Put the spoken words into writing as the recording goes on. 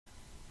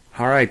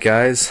All right,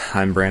 guys.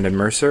 I'm Brandon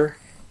Mercer.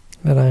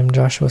 And I'm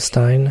Joshua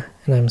Stein,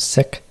 and I'm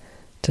sick.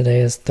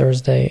 Today is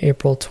Thursday,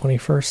 April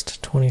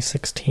 21st,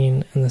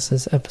 2016, and this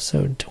is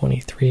episode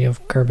 23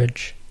 of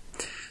Garbage.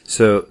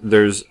 So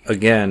there's,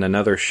 again,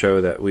 another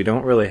show that we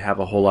don't really have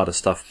a whole lot of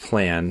stuff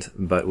planned,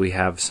 but we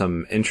have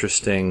some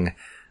interesting,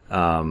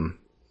 a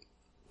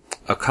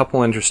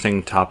couple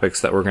interesting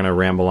topics that we're going to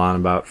ramble on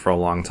about for a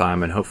long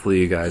time, and hopefully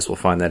you guys will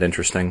find that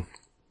interesting.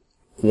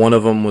 One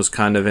of them was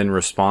kind of in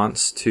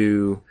response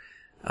to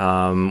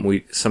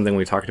something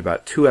we talked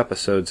about 2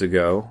 episodes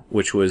ago,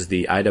 which was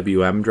the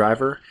IWM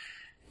driver,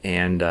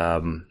 and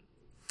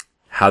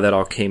how that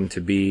all came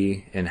to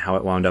be, and how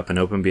it wound up in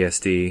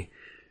OpenBSD.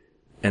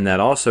 And that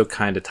also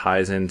kind of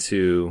ties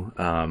into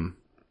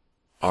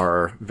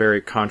our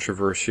very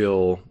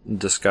controversial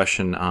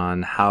discussion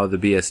on how the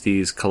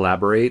BSDs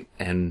collaborate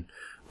and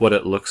what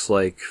it looks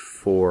like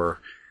for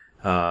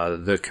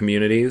the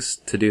communities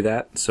to do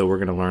that. So we're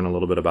going to learn a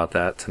little bit about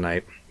that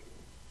tonight.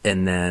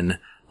 And then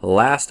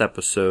last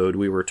episode,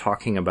 we were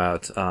talking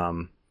about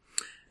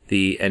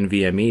the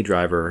NVMe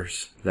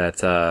drivers that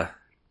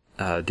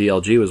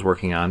DLG was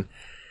working on.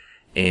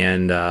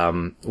 And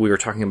we were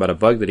talking about a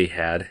bug that he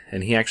had,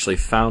 and he actually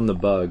found the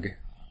bug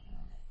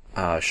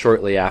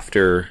shortly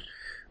after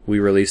we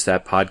released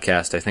that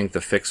podcast. I think the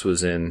fix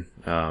was in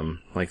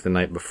like the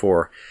night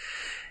before.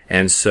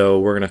 And so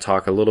we're going to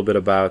talk a little bit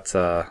about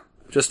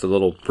just a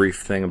little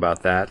brief thing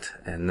about that,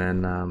 and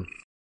then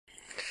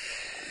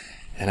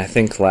and I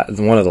think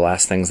one of the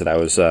last things that I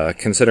was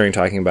considering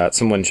talking about,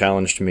 someone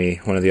challenged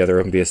me, one of the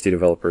other OpenBSD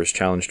developers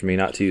challenged me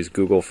not to use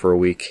Google for a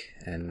week,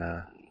 and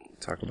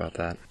talk about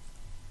that.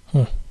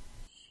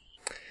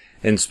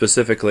 And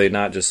specifically,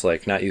 not just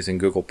like not using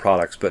Google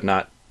products, but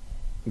not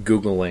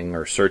Googling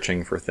or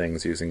searching for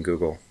things using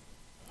Google.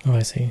 Oh,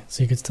 I see.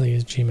 So you could still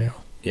use Gmail.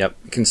 Yep,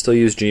 you can still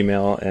use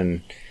Gmail.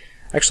 And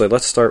actually,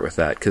 let's start with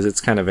that because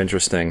it's kind of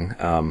interesting.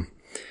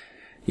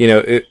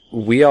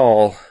 We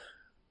all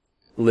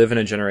live in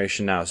a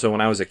generation now. So when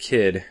I was a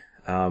kid,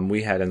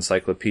 we had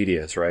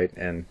encyclopedias, right?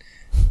 And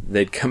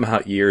they'd come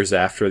out years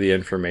after the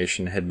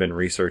information had been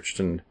researched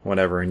and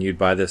whatever, and you'd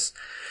buy this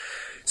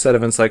set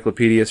of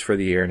encyclopedias for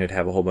the year, and it'd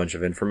have a whole bunch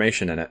of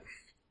information in it.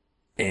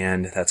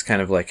 And that's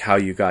kind of like how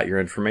you got your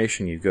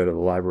information. You'd go to the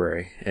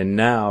library. And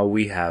now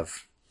we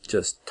have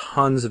just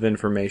tons of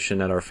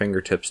information at our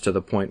fingertips to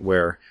the point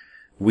where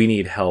we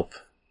need help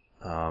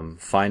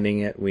finding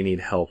it. We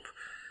need help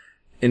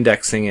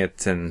indexing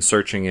it and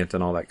searching it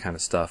and all that kind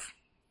of stuff.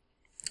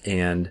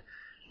 And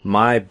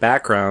my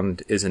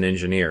background is an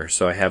engineer,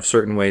 so I have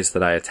certain ways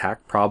that I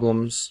attack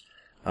problems,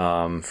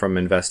 from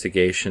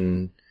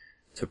investigation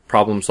to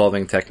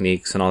problem-solving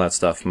techniques and all that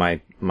stuff.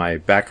 My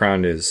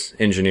background is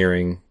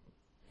engineering,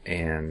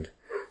 and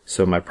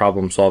so my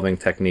problem-solving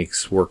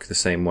techniques work the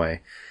same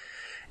way.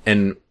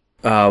 And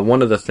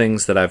one of the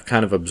things that I've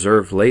kind of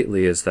observed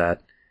lately is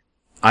that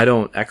I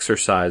don't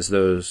exercise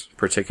those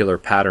particular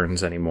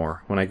patterns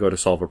anymore when I go to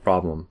solve a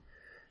problem,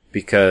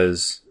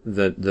 because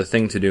the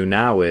thing to do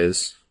now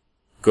is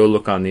go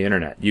look on the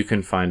internet. You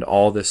can find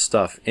all this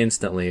stuff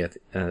instantly at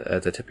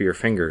the tip of your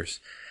fingers.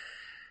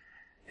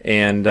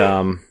 And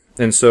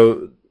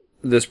so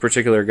this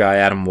particular guy,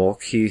 Adam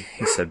Wolk, he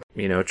said,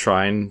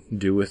 try and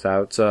do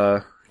without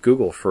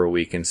Google for a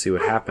week and see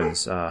what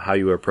happens, how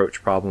you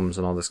approach problems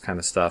and all this kind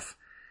of stuff.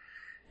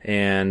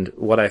 And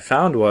what I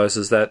found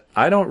is that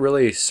I don't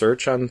really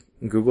search on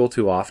Google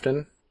too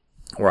often,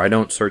 or I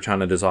don't search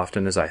on it as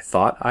often as I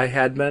thought I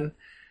had been.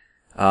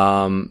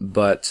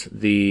 But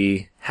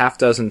the half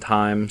dozen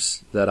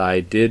times that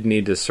I did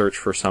need to search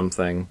for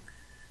something,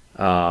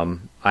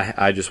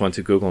 I just went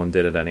to Google and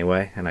did it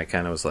anyway, and I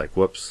kind of was like,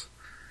 whoops,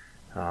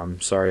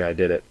 sorry I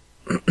did it.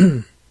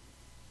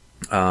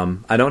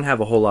 I don't have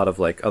a whole lot of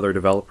like other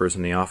developers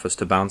in the office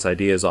to bounce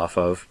ideas off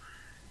of.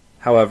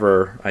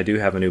 However, I do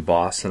have a new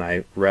boss, and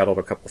I rattled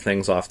a couple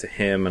things off to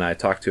him, and I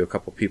talked to a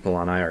couple people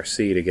on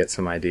IRC to get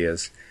some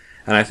ideas.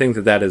 And I think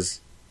that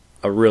is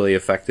a really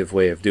effective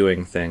way of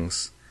doing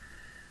things.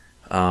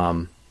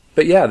 But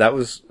yeah, that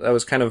was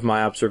kind of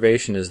my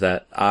observation, is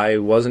that I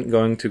wasn't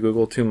going to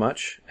Google too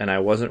much, and I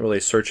wasn't really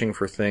searching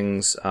for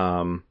things,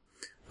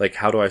 like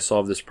how do I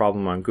solve this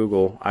problem on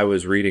Google. I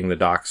was reading the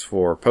docs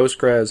for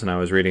Postgres, and I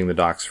was reading the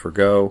docs for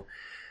Go.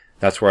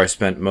 That's where I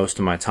spent most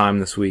of my time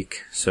this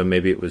week, so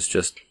maybe it was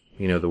just,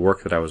 the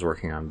work that I was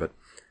working on, but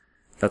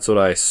that's what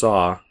I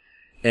saw.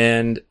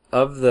 And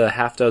of the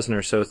half dozen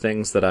or so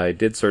things that I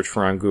did search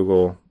for on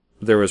Google,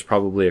 there was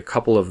probably a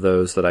couple of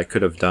those that I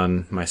could have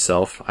done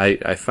myself.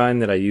 I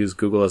find that I use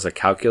Google as a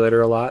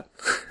calculator a lot.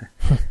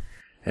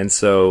 And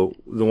so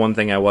the one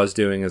thing I was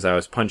doing is I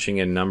was punching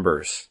in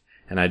numbers,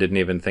 and I didn't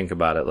even think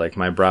about it. Like,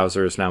 my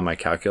browser is now my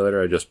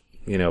calculator. I just,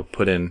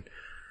 put in,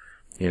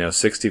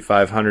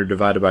 6,500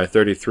 divided by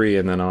 33,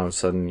 and then all of a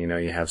sudden,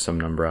 you have some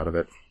number out of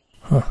it.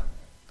 Huh.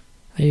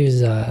 I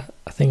use a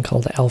thing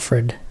called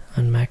Alfred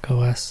on Mac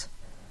OS.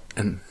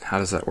 And how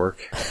does that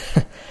work?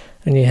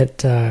 When you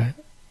hit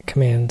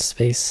Command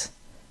space,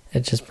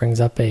 it just brings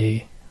up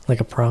a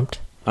prompt.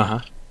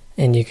 Uh-huh.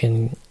 And you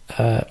can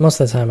most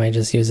of the time I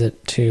just use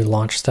it to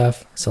launch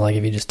stuff. So like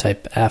if you just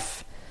type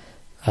F,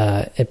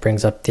 it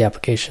brings up the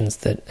applications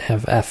that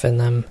have F in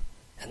them.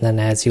 And then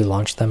as you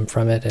launch them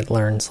from it, it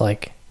learns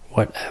like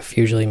what F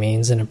usually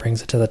means and it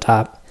brings it to the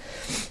top.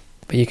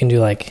 But you can do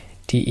like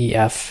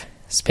DEF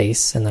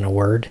space and then a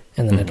word,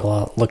 and then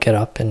it'll look it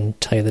up and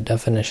tell you the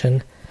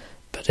definition.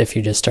 But if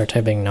you just start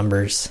typing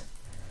numbers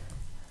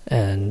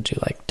and do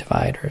like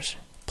divide or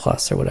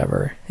plus or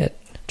whatever, it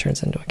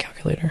turns into a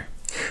calculator.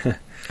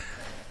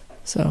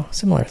 So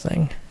similar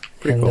thing.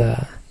 Pretty and cool.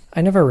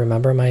 I never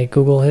remember my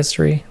Google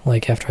history.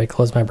 Like after I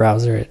close my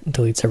browser, it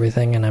deletes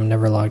everything, and I'm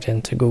never logged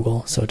into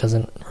Google, so it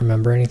doesn't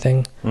remember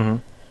anything. Mm-hmm.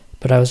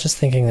 But I was just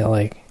thinking that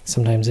like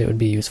sometimes it would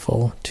be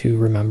useful to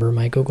remember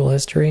my Google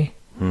history,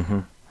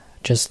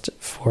 just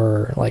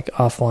for like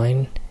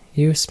offline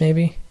use,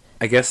 maybe.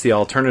 I guess the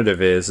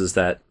alternative is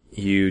that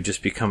you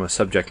just become a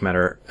subject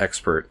matter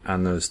expert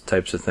on those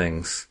types of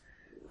things.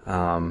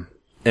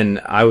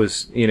 And I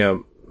was,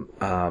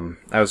 I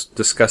was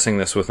discussing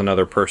this with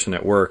another person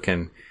at work,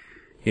 and,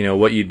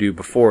 what you do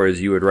before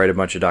is you would write a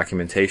bunch of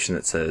documentation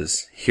that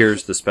says,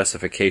 here's the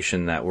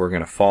specification that we're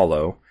going to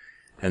follow,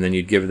 and then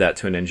you'd give that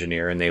to an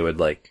engineer, and they would,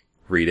 like,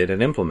 read it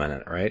and implement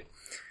it, right?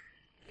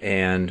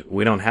 And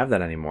we don't have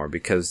that anymore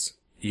because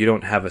you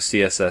don't have a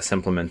CSS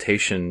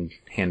implementation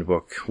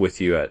handbook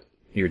with you at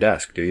your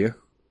desk, do you?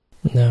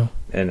 No.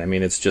 And, I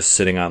mean, it's just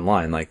sitting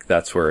online, like,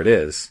 that's where it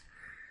is.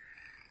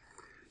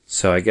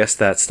 So I guess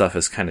that stuff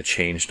has kind of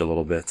changed a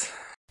little bit.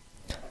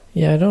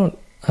 Yeah, I don't,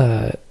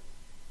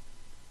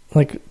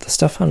 like the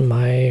stuff on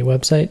my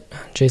website,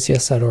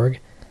 jcs.org,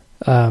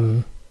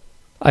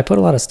 I put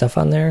a lot of stuff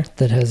on there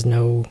that has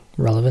no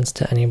relevance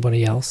to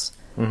anybody else,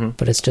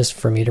 but it's just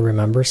for me to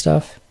remember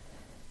stuff.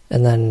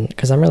 And then,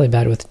 because I'm really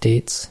bad with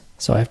dates,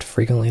 so I have to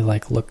frequently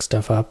like look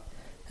stuff up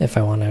if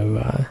I want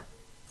to,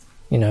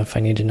 if I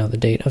need to know the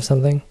date of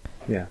something.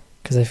 Yeah.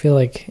 Because I feel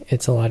like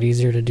it's a lot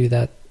easier to do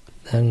that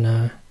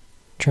than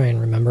try and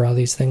remember all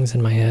these things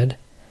in my head,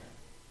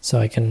 so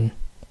I can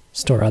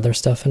store other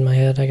stuff in my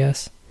head, I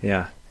guess.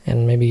 Yeah.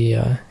 And maybe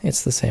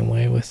it's the same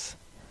way with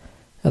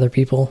other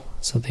people,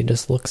 so they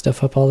just look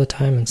stuff up all the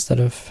time instead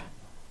of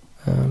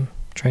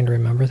trying to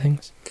remember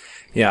things.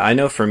 Yeah, I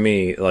know for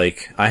me,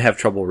 like, I have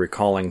trouble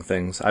recalling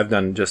things. I've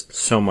done just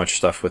so much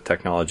stuff with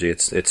technology,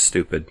 it's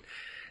stupid.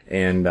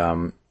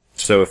 And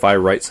so if I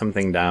write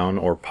something down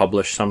or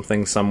publish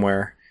something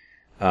somewhere,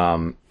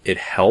 it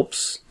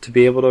helps to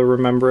be able to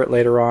remember it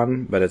later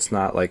on, but it's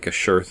not like a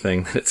sure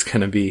thing that it's going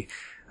to be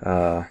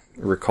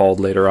recalled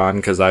later on,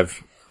 because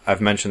I've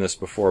mentioned this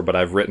before, but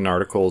I've written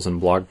articles and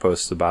blog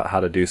posts about how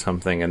to do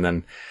something, and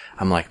then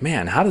I'm like,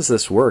 man, how does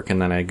this work?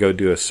 And then I go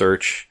do a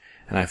search,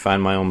 and I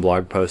find my own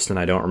blog post, and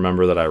I don't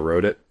remember that I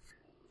wrote it.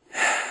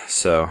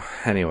 So,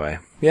 anyway,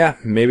 yeah,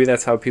 maybe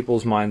that's how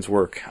people's minds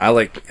work. I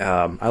like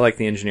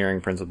the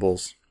engineering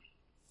principles.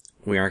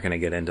 We aren't going to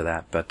get into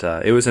that, but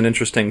it was an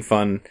interesting,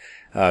 fun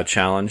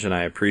challenge, and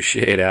I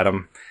appreciate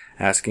Adam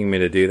asking me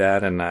to do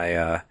that, and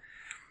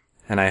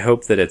I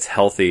hope that it's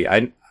healthy.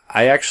 I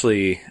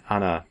actually,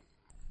 on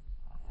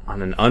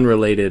an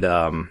unrelated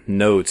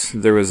note,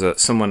 there was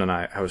someone, and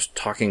I was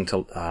talking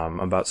to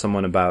about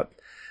someone about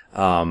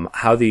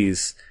how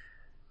these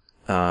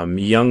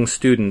young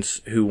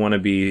students who want to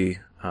be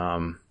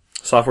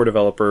software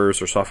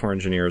developers or software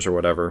engineers or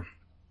whatever,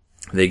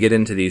 they get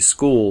into these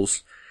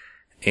schools,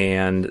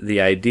 and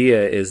the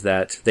idea is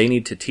that they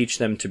need to teach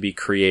them to be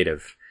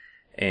creative.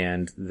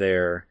 And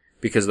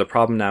because the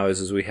problem now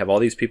is we have all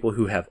these people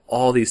who have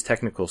all these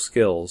technical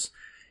skills.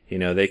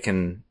 They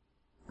can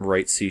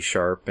write C#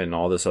 and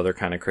all this other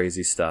kind of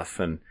crazy stuff.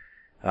 And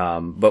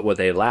but what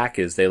they lack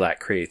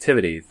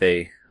creativity.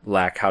 They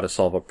lack how to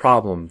solve a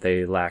problem.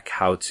 They lack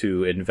how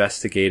to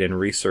investigate and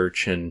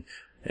research and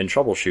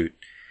troubleshoot.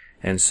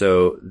 And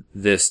so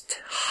this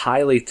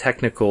highly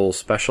technical,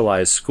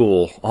 specialized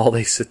school, all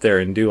they sit there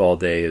and do all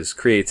day is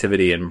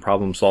creativity and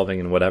problem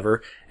solving and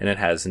whatever, and it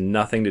has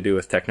nothing to do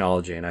with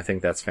technology, and I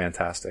think that's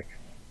fantastic.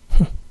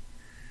 And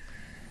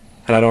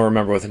I don't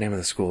remember what the name of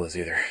the school is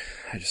either.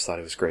 I just thought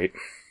it was great.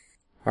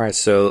 All right,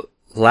 so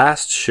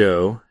last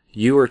show,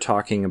 you were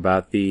talking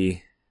about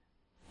the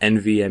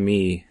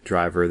NVMe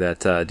driver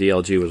that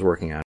DLG was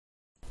working on.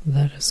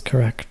 That is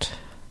correct.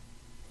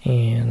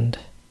 And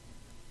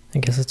I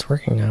guess it's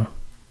working now.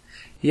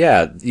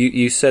 Yeah,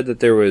 you said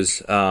that there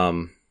was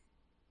a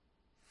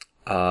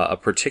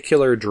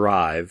particular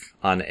drive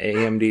on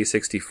AMD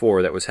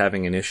 64 that was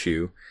having an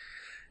issue,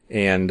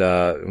 and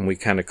we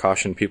kind of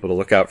cautioned people to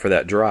look out for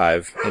that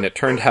drive, and it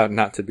turned out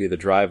not to be the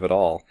drive at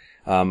all.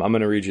 I'm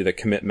going to read you the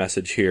commit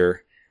message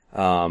here.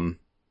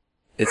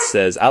 It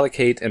says,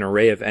 allocate an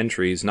array of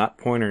entries, not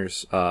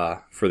pointers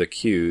for the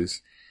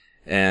queues,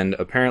 and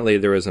apparently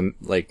there was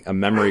a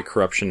memory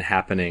corruption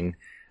happening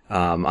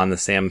on the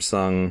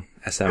Samsung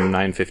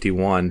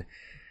SM951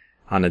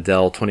 on a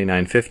Dell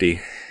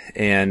 2950.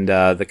 And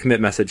the commit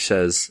message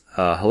says,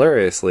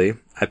 hilariously,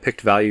 I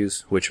picked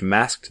values which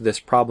masked this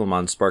problem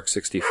on SPARC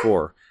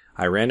 64.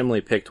 I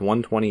randomly picked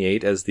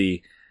 128 as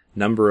the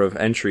number of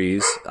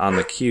entries on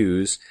the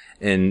queues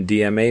in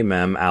DMA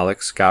mem,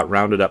 Alex got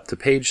rounded up to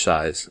page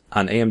size.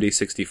 On AMD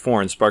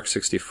 64 and SPARC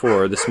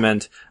 64, this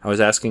meant I was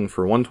asking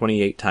for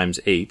 128 times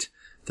 8,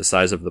 the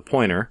size of the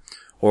pointer,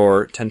 or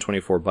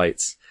 1024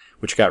 bytes,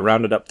 which got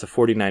rounded up to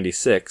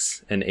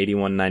 4096 and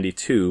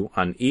 8192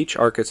 on each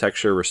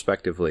architecture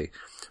respectively.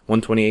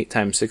 128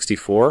 times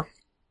 64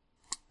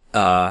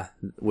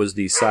 was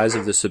the size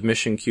of the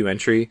submission queue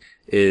entry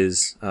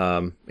is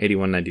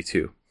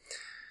 8192.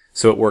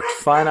 So it worked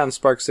fine on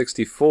SPARC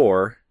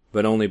 64,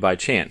 but only by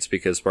chance,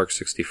 because SPARC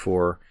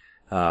 64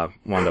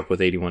 wound up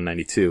with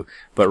 8192.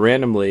 But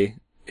randomly,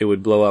 it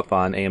would blow up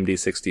on AMD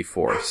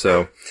 64.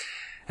 So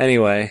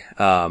anyway,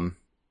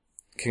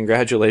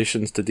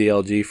 congratulations to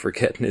DLG for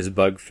getting his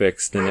bug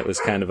fixed, and it was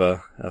kind of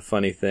a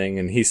funny thing.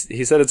 And he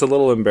said it's a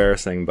little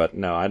embarrassing, but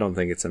no, I don't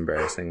think it's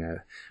embarrassing.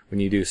 When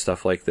you do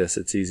stuff like this,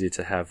 it's easy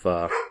to have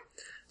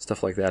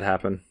stuff like that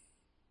happen.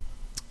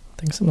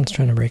 I think someone's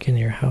trying to break into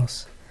your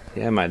house.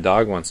 Yeah, my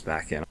dog wants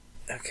back in.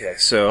 Okay,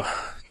 so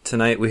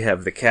tonight we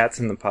have the cats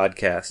in the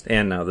podcast,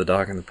 and now the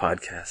dog in the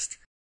podcast.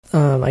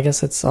 I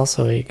guess it's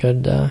also a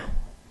good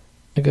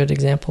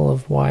example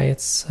of why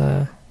it's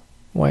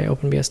why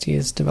OpenBSD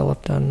is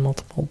developed on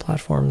multiple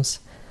platforms,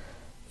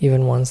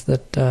 even ones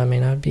that may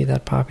not be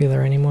that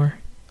popular anymore,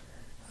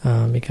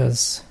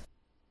 because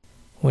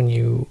when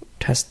you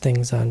test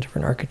things on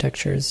different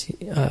architectures,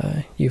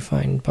 you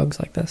find bugs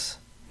like this.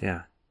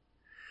 Yeah.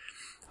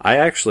 I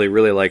actually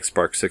really like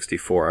SPARC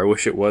 64. I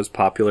wish it was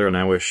popular, and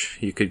I wish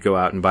you could go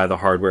out and buy the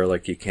hardware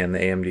like you can the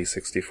AMD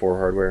 64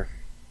 hardware.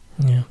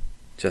 Yeah.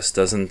 Just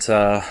doesn't,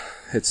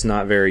 it's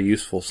not very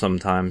useful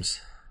sometimes.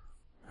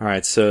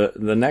 Alright, so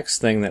the next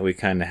thing that we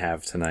kind of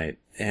have tonight,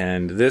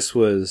 and this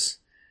was,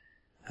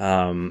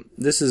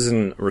 this is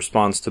in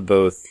response to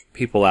both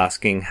people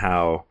asking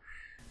how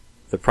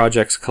the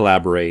projects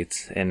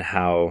collaborate and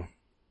how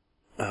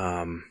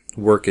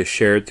work is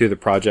shared through the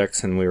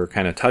projects, and we were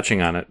kind of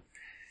touching on it.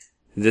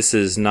 This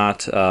is not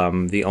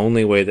the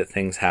only way that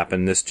things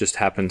happen. This just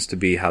happens to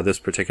be how this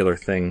particular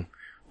thing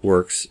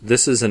works.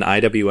 This is an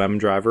IWM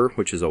driver,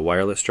 which is a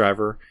wireless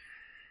driver,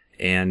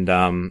 and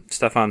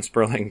Stefan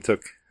Sperling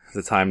took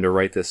the time to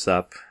write this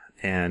up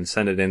and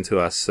send it in to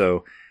us.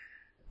 So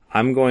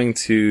I'm going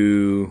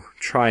to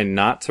try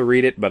not to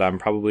read it, but I'm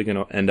probably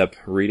going to end up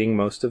reading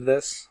most of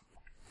this.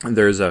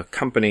 There's a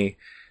company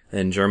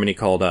in Germany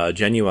called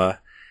Genua,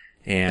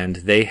 and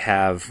they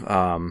have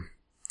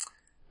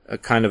a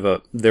kind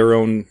of their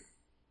own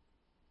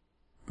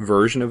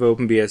version of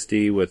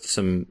OpenBSD with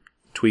some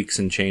tweaks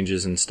and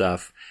changes and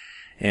stuff.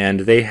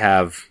 And they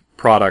have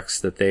products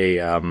that they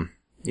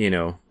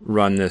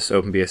run this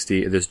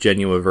OpenBSD, this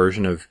Genua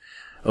version of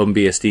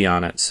OpenBSD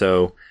on it.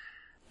 So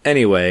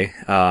anyway,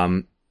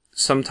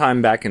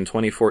 sometime back in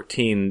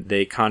 2014,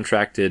 they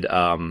contracted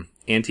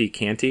Antti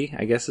Kanti,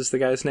 I guess is the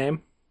guy's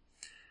name,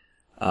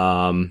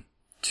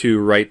 to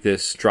write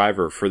this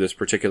driver for this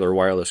particular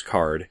wireless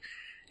card.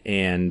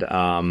 And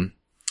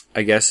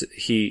I guess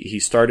he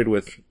started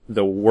with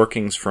the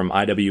workings from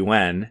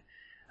IWN,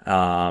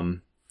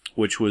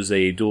 which was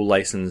a dual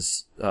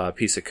license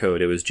piece of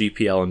code. It was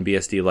GPL and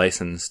BSD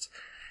licensed,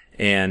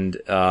 and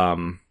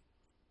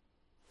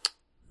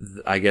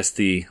I guess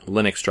the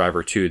Linux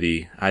driver too,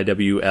 the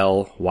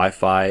IWL,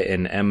 Wi-Fi,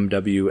 and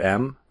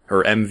MWM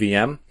or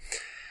MVM.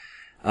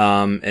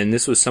 And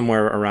this was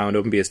somewhere around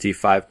OpenBSD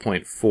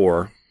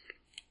 5.4,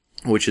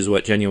 which is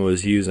what Genua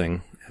was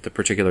using at the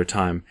particular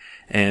time.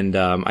 And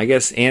I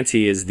guess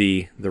Antti is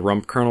the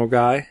rump kernel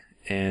guy,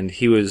 and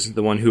he was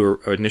the one who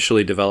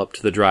initially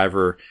developed the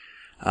driver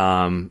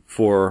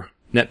for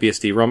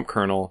NetBSD rump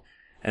kernel,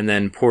 and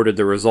then ported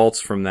the results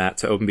from that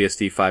to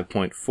OpenBSD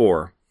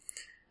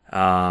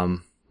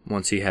 5.4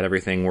 once he had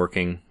everything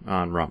working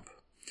on rump.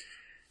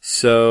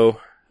 So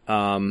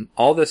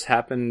all this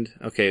happened.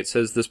 Okay, it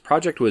says this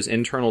project was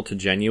internal to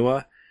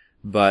Genua,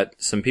 but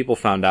some people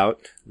found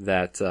out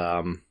that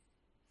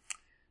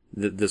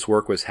this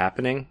work was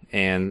happening,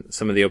 and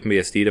some of the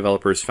OpenBSD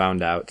developers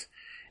found out,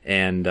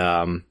 and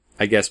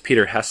I guess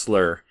Peter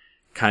Hessler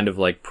kind of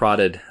like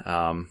prodded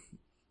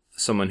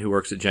someone who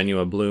works at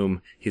Genua,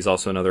 Bloom. He's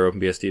also another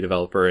OpenBSD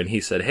developer, and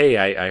he said, "Hey,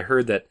 I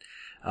heard that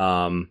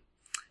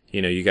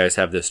you guys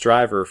have this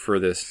driver for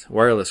this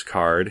wireless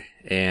card,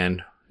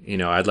 and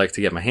I'd like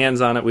to get my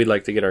hands on it. We'd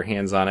like to get our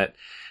hands on it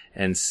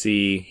and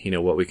see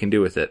what we can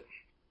do with it."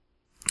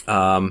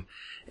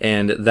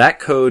 And that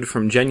code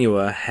from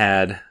Genua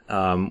had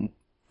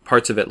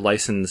parts of it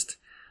licensed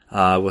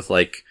with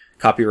like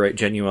copyright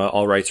Genua,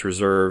 all rights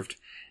reserved.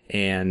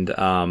 And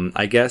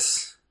I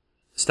guess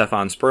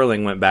Stefan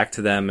Sperling went back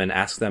to them and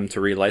asked them to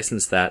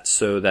relicense that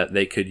so that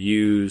they could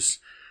use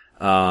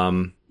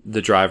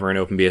the driver in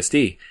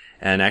OpenBSD.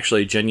 And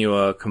actually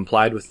Genua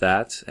complied with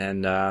that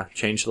and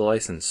changed the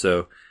license.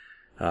 So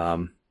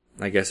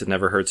I guess it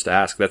never hurts to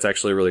ask. That's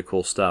actually really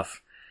cool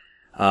stuff.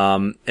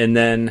 And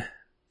then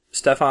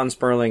Stefan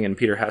Sperling and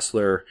Peter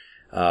Hessler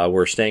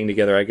were staying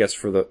together, I guess,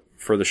 for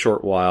the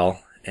short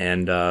while,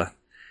 and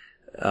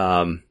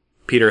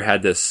Peter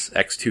had this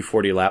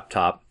X240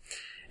 laptop,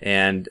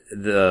 and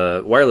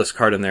the wireless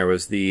card in there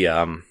was the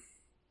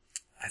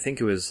I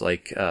think it was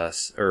like,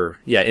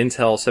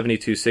 Intel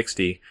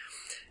 7260,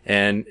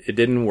 and it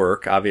didn't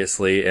work,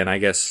 obviously, and I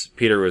guess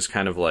Peter was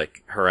kind of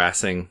like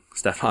harassing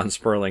Stefan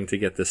Sperling to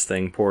get this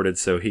thing ported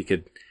so he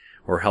could,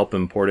 or help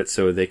him port it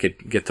so they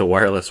could get the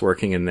wireless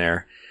working in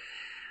there.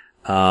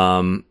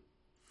 And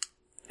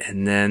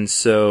then,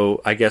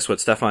 so I guess what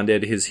Stefan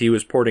did is he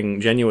was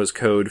porting Genua's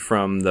code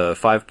from the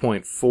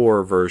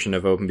 5.4 version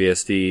of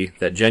OpenBSD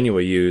that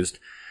Genua used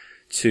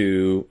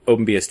to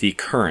OpenBSD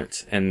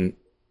current. And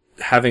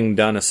having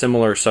done a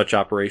similar such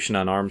operation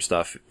on ARM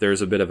stuff,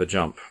 there's a bit of a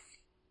jump.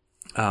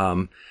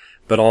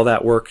 But all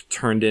that work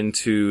turned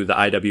into the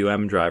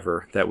IWM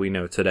driver that we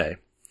know today.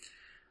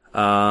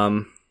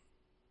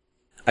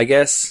 I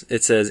guess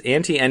it says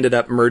ANTI ended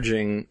up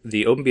merging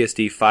the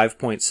OpenBSD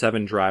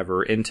 5.7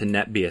 driver into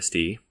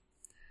NetBSD.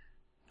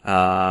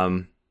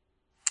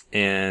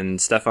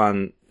 And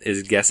Stefan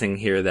is guessing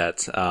here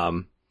that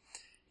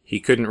he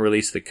couldn't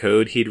release the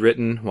code he'd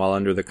written while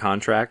under the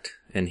contract,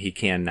 and he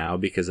can now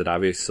because it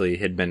obviously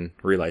had been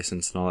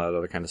relicensed and all that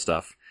other kind of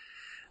stuff.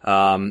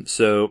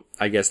 So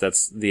I guess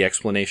that's the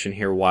explanation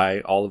here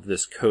why all of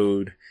this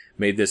code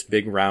made this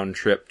big round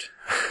trip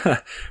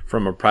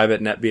from a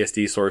private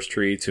NetBSD source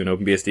tree to an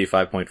OpenBSD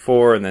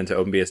 5.4 and then to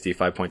OpenBSD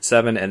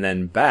 5.7 and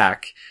then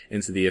back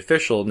into the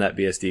official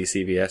NetBSD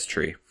CVS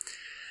tree.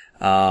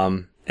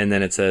 And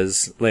then it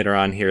says later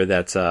on here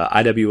that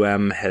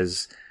IWM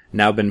has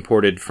now been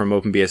ported from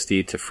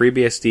OpenBSD to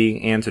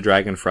FreeBSD and to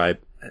Dragonfly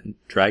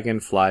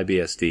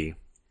BSD.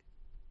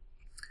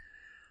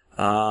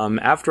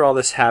 After all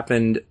this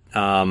happened,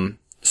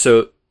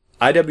 so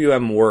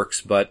IWM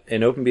works, but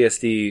in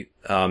OpenBSD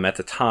at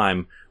the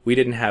time, we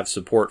didn't have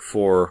support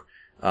for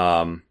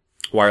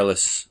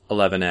wireless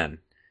 11N.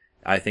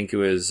 I think it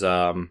was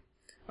a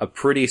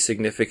pretty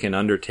significant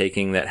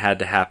undertaking that had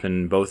to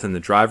happen both in the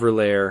driver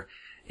layer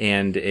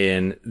and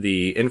in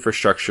the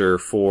infrastructure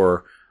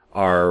for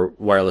our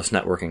wireless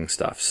networking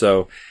stuff.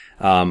 So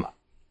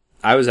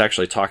I was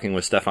actually talking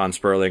with Stefan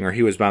Sperling, or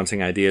he was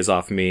bouncing ideas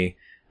off me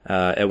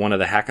at one of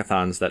the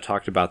hackathons that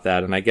talked about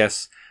that, and I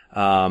guess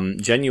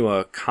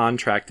Genua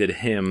contracted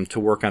him to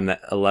work on the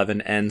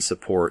 11N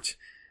support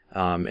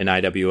in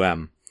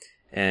IWM.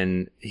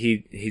 And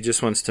he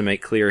just wants to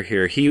make clear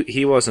here,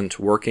 he wasn't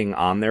working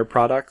on their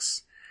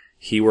products.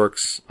 He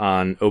works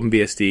on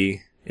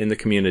OpenBSD in the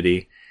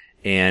community,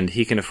 and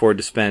he can afford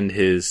to spend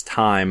his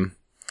time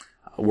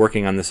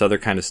working on this other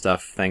kind of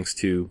stuff thanks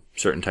to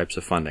certain types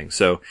of funding.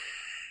 So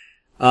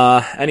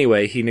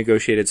anyway, he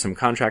negotiated some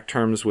contract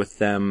terms with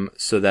them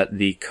so that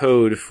the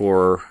code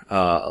for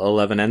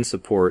 11N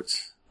support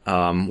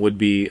would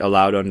be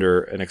allowed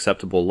under an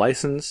acceptable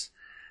license.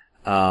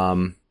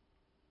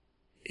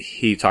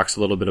 He talks a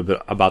little bit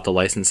about the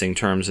licensing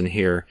terms in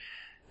here,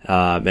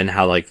 and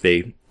how like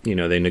they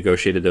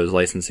negotiated those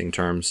licensing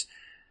terms.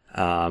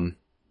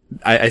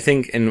 I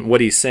think, and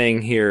what he's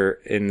saying here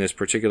in this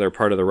particular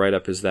part of the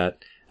write-up is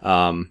that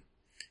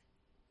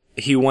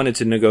he wanted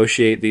to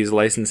negotiate these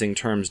licensing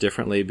terms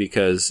differently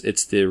because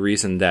it's the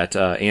reason that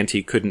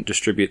ANTI couldn't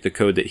distribute the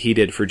code that he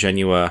did for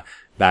Genua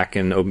back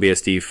in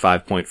OpenBSD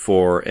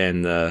 5.4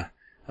 and the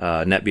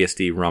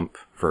NetBSD rump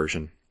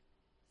version.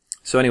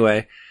 So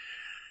anyway,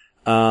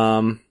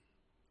 and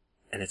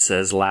it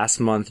says, last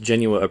month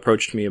Genua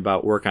approached me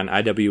about work on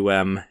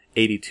IWM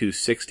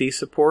 8260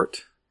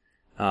 support.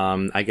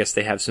 I guess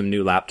they have some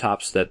new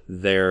laptops that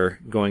they're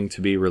going to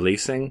be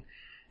releasing,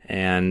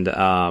 and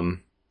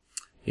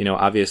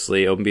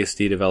obviously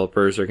OpenBSD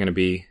developers are going to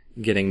be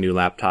getting new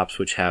laptops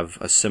which have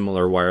a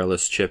similar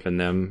wireless chip in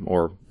them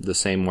or the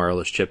same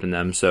wireless chip in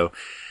them. So,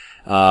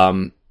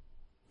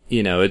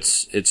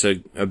 it's a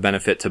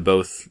benefit to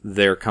both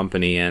their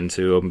company and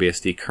to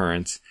OpenBSD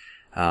current.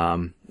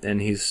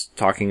 And he's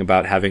talking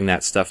about having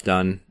that stuff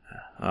done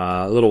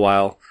a little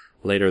while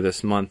later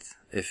this month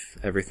if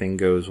everything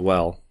goes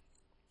well.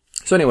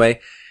 So anyway,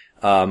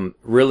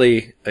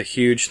 really a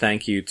huge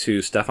thank you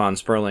to Stefan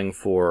Sperling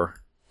for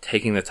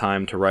taking the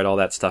time to write all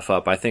that stuff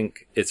up. I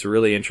think it's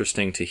really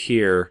interesting to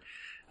hear,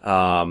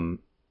 how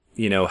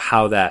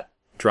that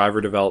driver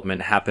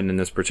development happened in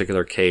this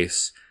particular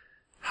case,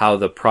 how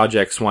the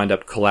projects wind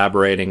up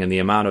collaborating, and the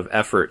amount of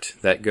effort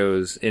that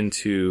goes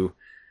into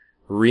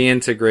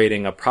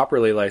reintegrating a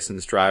properly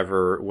licensed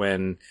driver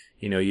when,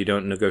 you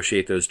don't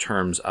negotiate those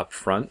terms up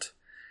front.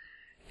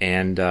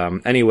 And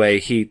anyway,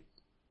 he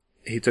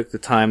took the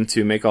time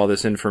to make all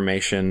this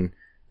information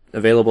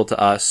available to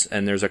us,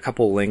 and there's a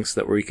couple links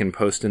that we can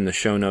post in the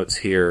show notes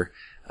here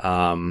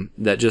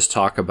that just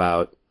talk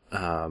about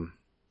the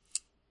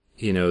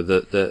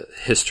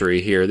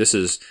history here. This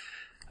is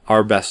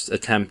our best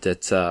attempt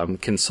at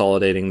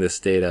consolidating this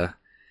data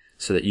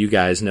so that you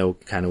guys know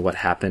kind of what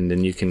happened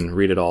and you can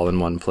read it all in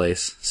one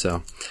place.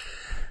 So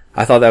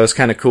I thought that was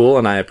kind of cool,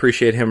 and I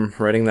appreciate him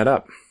writing that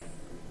up.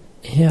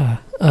 Yeah.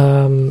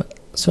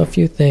 So a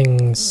few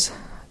things.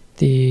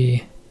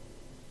 The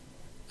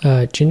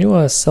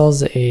Genua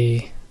sells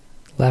a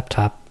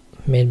laptop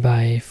made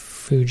by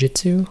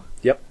Fujitsu.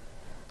 Yep.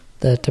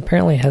 That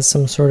apparently has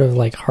some sort of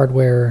like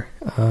hardware,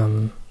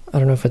 I don't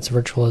know if it's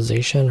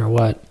virtualization or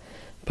what,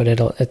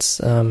 but it's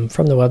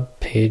from the web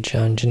page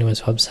on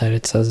Genua's website.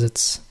 It says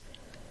its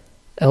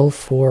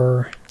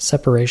L4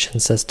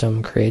 separation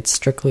system creates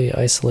strictly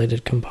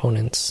isolated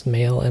components.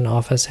 Mail and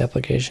Office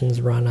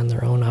applications run on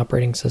their own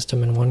operating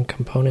system in one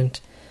component.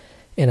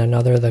 In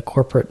another, the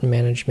corporate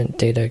management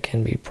data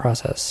can be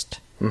processed.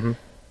 Mm-hmm.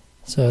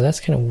 So that's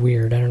kind of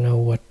weird. I don't know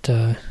what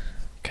kind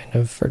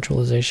of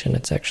virtualization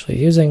it's actually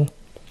using,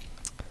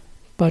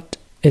 but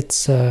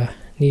it's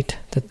neat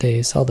that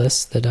they sell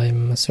this, that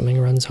I'm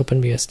assuming runs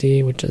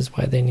OpenBSD, which is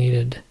why they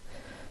needed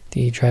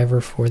the driver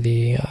for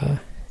the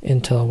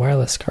Intel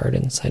wireless card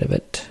inside of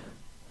it.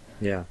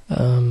 Yeah.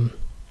 I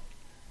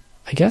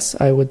guess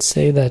I would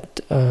say that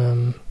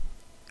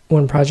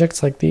when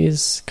projects like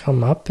these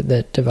come up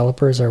that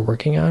developers are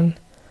working on,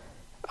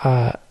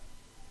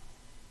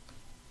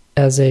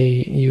 as a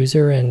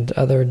user and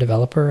other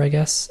developer, I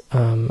guess,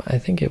 I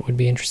think it would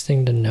be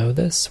interesting to know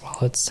this while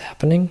it's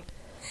happening.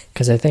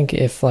 Because I think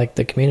if like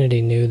the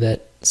community knew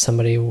that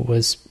somebody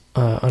was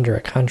under a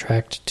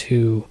contract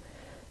to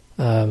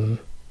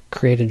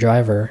create a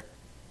driver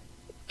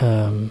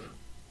that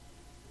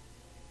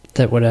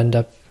would end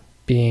up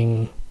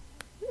being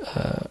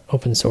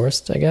open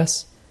sourced, I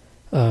guess,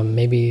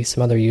 maybe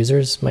some other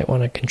users might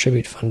want to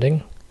contribute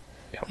funding.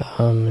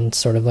 And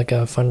sort of like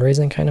a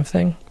fundraising kind of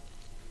thing.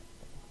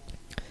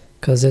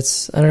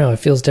 Because I don't know, it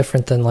feels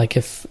different than like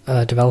if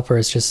a developer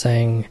is just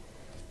saying,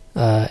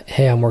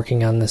 hey, I'm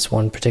working on this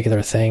one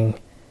particular thing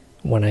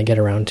when I get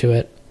around to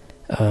it,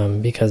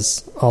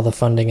 because all the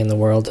funding in the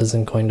world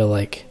isn't going to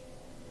like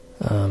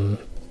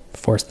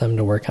force them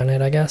to work on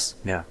it, I guess.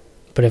 Yeah.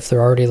 But if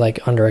they're already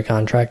like under a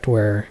contract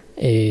where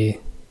a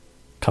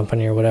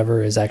company or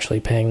whatever is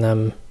actually paying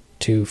them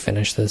to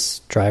finish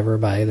this driver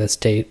by this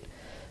date,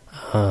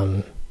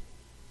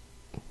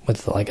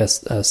 with like a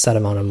set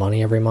amount of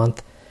money every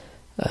month,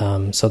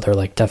 so they're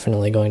like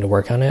definitely going to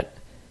work on it.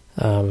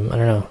 I don't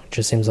know. It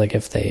just seems like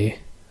if they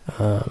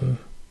kind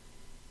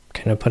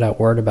of put out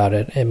word about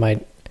it, it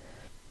might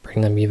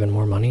bring them even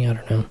more money. I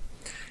don't know.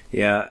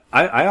 Yeah,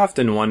 I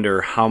often wonder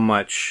how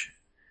much,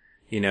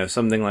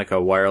 something like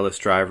a wireless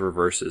driver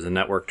versus a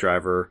network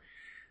driver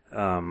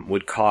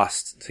would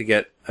cost to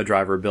get a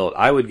driver built.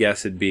 I would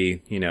guess it'd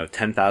be,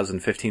 $10,000,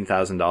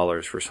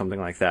 $15,000 for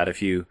something like that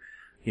if you,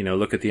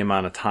 look at the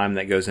amount of time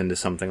that goes into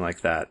something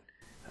like that.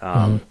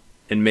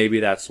 And maybe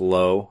that's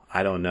low.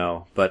 I don't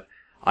know. But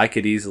I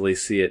could easily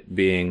see it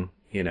being,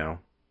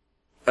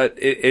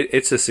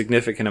 it's a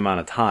significant amount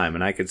of time,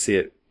 and I could see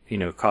it,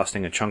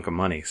 costing a chunk of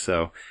money.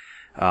 So,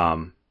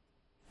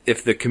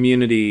 if the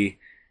community,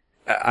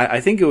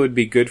 I think it would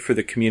be good for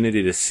the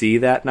community to see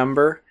that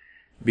number,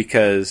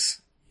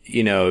 because,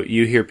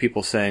 you hear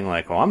people saying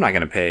like, well, I'm not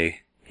going to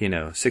pay,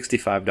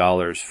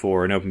 $65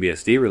 for an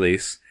OpenBSD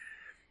release.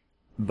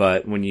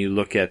 But when you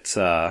look at,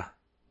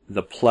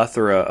 the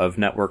plethora of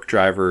network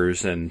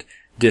drivers and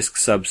disk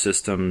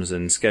subsystems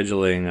and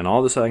scheduling and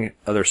all this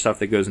other stuff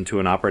that goes into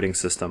an operating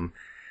system,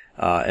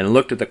 and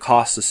looked at the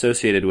costs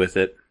associated with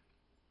it,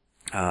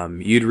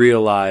 you'd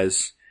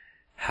realize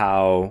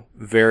how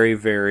very,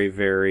 very,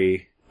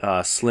 very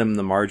slim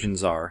the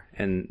margins are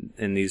in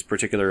these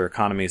particular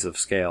economies of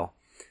scale.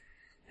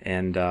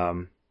 And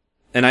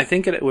I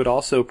think it would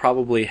also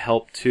probably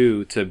help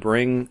too to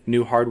bring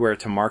new hardware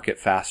to market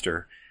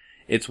faster.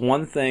 It's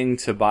one thing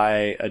to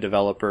buy a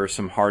developer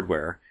some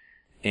hardware,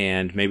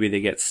 and maybe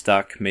they get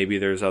stuck, maybe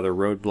there's other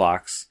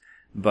roadblocks,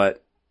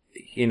 but,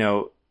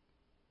 you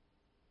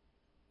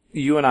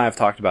and I have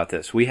talked about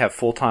this. We have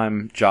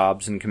full-time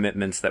jobs and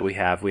commitments that we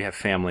have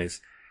families.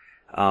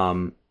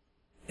 And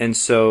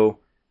so,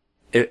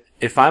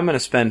 if I'm going to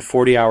spend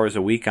 40 hours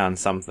a week on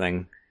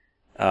something,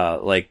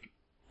 like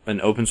an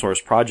open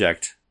source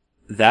project,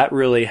 that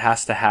really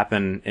has to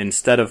happen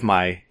instead of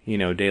my,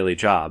 daily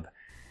job.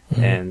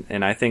 Mm-hmm.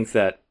 And I think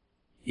that,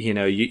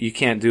 you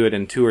can't do it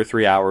in 2 or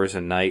 3 hours a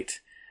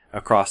night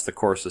across the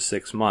course of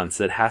 6 months.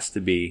 It has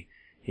to be,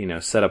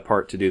 set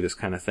apart to do this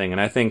kind of thing.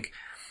 And I think,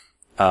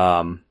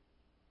 when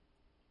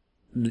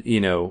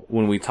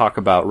we talk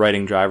about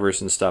writing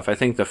drivers and stuff, I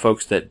think the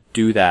folks that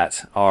do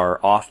that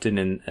are often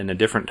in a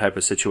different type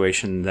of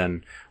situation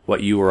than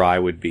what you or I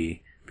would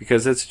be,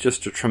 because it's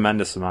just a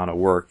tremendous amount of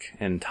work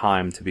and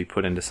time to be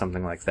put into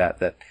something like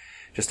that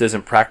just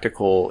isn't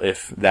practical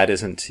if that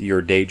isn't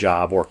your day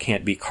job or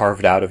can't be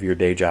carved out of your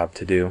day job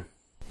to do.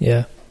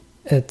 Yeah.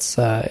 It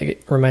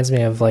reminds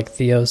me of like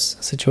Theo's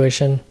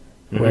situation,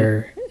 mm-hmm.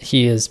 where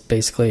he is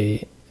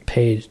basically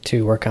paid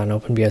to work on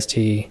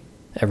OpenBSD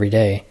every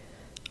day.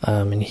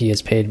 And he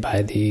is paid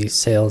by the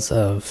sales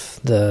of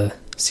the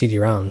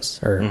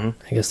CD-ROMs, or mm-hmm.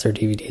 I guess they're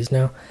DVDs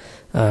now.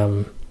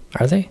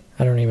 Are they?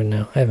 I don't even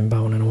know. I haven't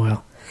bought one in a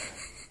while.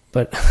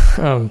 But,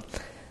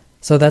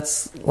 so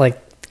that's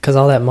like, because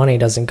all that money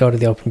doesn't go to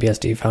the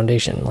OpenBSD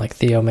Foundation. Like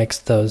Theo makes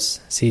those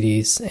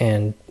CDs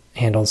and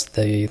handles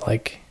the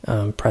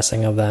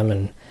pressing of them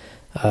and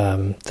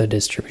the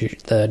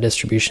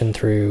distribution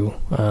through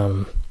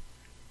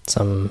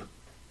some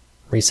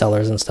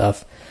resellers and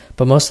stuff.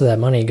 But most of that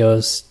money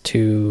goes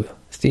to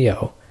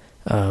Theo,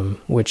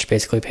 which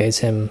basically pays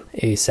him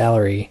a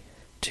salary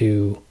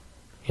to,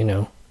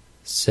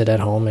 sit at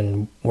home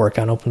and work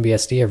on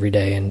OpenBSD every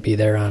day and be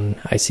there on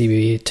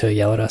ICB to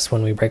yell at us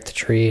when we break the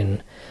tree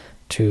and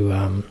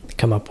to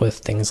come up with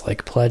things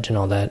like pledge and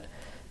all that.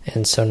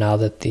 And so now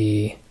that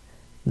the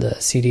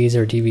CDs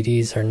or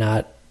DVDs are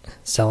not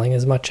selling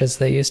as much as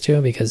they used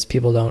to because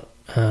people don't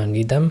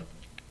need them,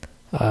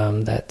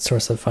 that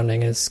source of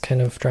funding is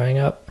kind of drying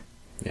up.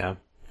 Yeah.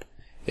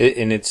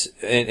 And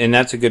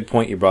that's a good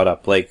point you brought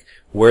up. Like,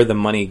 where the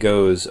money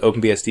goes,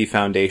 OpenBSD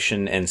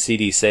Foundation and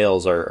CD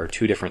sales are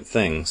two different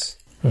things.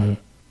 Mm-hmm.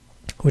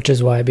 Which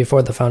is why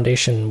before the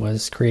foundation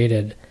was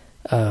created,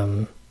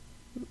 the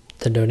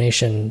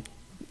donation,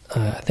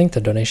 I think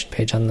the donation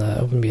page on the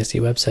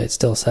OpenBSD website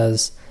still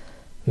says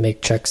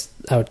make checks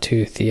out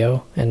to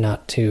Theo and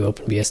not to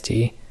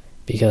OpenBSD,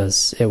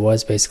 because it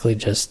was basically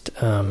just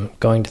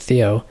going to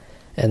Theo,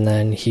 and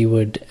then he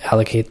would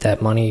allocate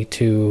that money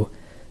to,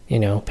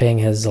 paying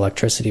his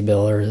electricity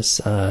bill or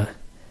his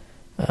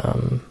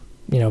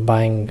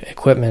buying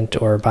equipment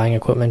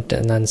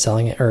and then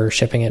selling it or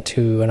shipping it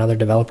to another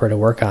developer to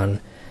work on,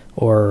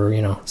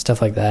 or,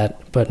 stuff like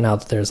that. But now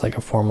that there's like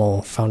a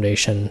formal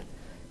foundation,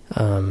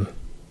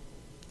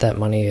 that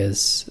money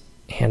is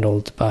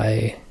handled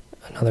by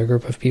another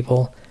group of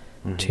people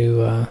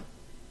to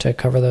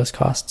cover those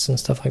costs and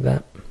stuff like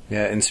that.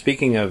 Yeah, and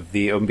speaking of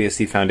the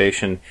OpenBSD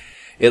Foundation,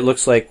 it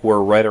looks like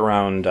we're right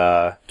around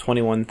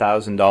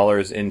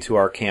 $21,000 into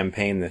our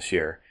campaign this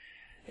year.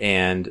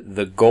 And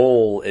the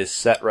goal is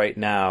set right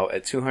now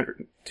at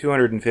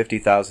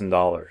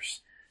 $250,000.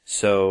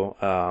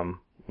 So,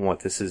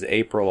 this is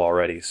April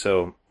already,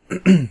 so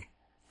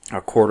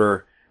a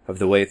quarter of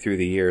the way through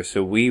the year.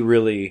 So we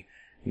really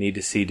need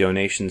to see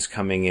donations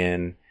coming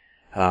in.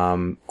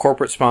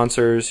 Corporate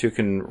sponsors who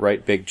can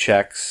write big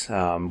checks.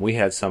 We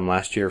had some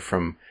last year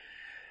from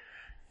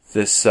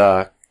this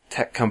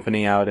tech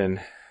company out in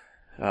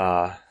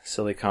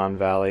Silicon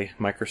Valley,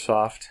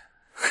 Microsoft.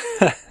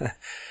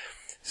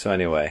 So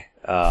anyway,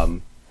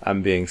 I'm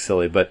being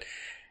silly, but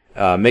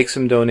make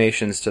some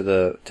donations to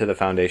the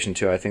foundation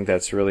too. I think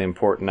that's really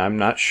important. I'm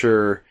not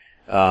sure,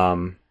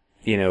 what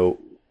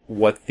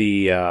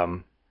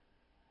the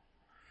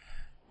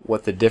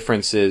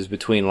difference is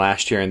between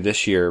last year and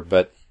this year,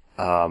 but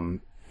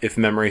if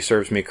memory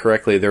serves me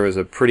correctly, there was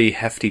a pretty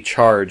hefty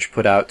charge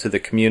put out to the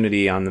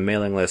community on the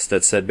mailing list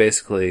that said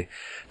basically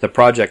the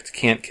project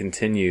can't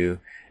continue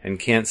and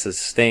can't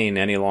sustain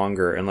any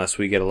longer unless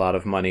we get a lot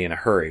of money in a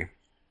hurry.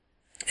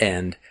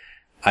 And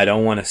I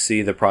don't want to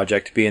see the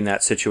project be in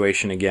that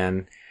situation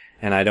again,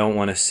 and I don't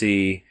want to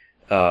see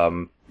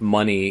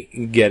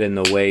money get in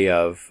the way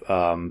of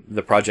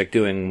the project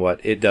doing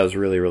what it does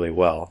really, really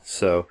well.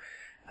 So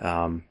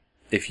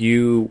if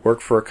you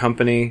work for a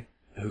company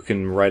who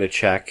can write a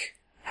check,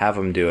 have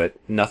them do it.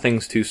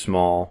 Nothing's too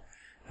small.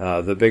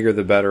 The bigger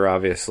the better,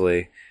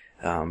 obviously.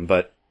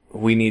 But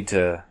we need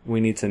to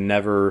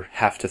never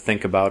have to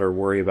think about or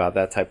worry about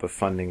that type of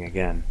funding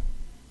again.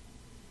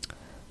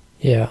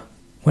 Yeah.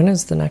 When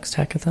is the next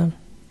hackathon?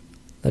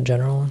 The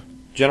general one?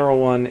 General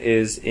one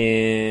is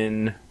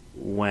in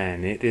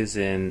when? It is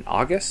in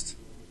August?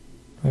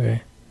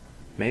 Okay.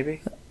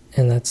 Maybe?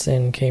 And that's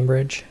in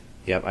Cambridge?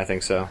 Yep, I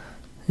think so.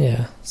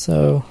 Yeah,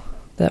 so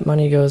that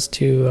money goes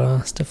to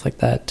stuff like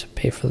that to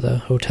pay for the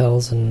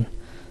hotels and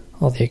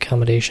all the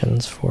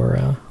accommodations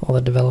for all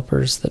the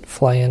developers that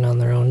fly in on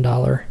their own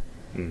dollar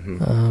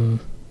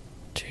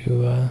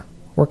to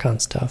work on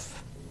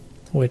stuff,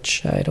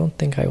 which I don't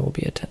think I will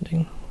be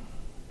attending.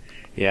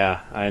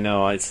 Yeah, I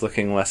know. It's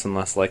looking less and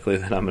less likely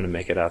that I'm going to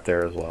make it out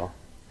there as well.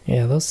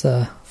 Yeah, those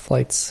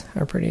flights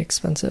are pretty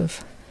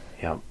expensive.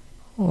 Yep.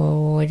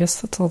 Well, I guess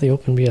that's all the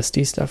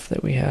OpenBSD stuff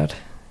that we had.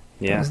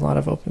 Yeah. There was a lot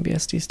of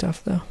OpenBSD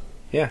stuff, though.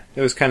 Yeah,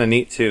 it was kind of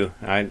neat, too.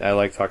 I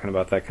like talking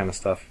about that kind of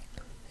stuff.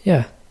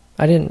 Yeah.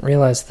 I didn't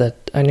realize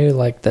that. I knew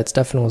that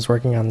Stefan was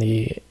working on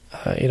the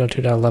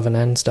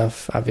 802.11n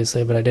stuff,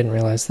 obviously, but I didn't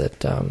realize that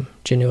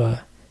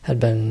Genua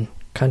had been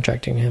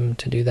contracting him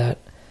to do that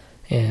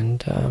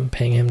and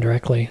paying him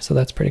directly. So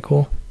that's pretty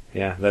cool.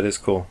 Yeah, that is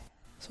cool.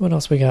 So what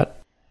else we got?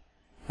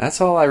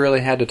 That's all I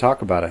really had to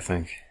talk about, I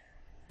think.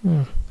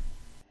 I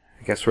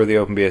guess we're the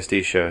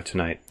OpenBSD show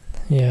tonight.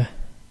 Yeah.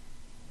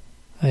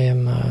 I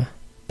am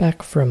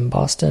back from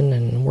Boston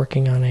and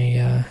working on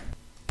a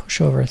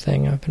pushover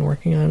thing I've been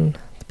working on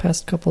the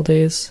past couple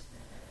days.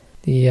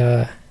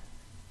 The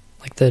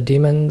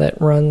daemon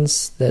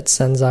that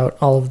sends out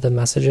all of the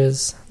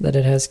messages that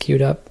it has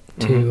queued up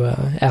to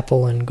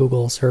Apple and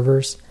Google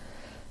servers.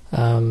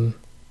 I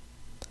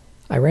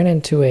ran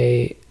into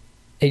it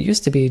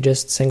used to be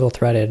just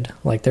single-threaded.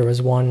 Like there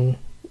was one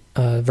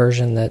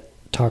version that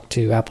talked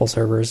to Apple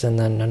servers and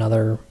then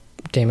another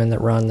daemon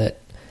that ran that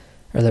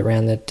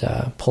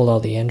pulled all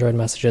the Android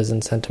messages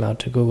and sent them out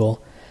to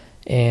Google.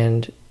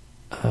 And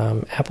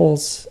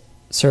Apple's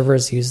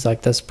servers use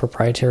this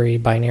proprietary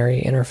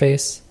binary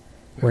interface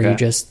where you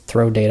just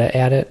throw data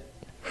at it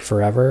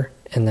forever,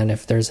 and then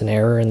if there's an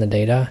error in the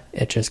data,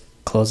 it just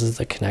closes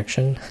the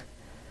connection,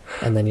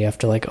 and then you have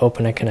to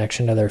open a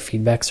connection to their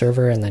feedback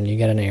server, and then you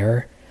get an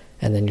error,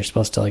 and then you're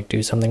supposed to like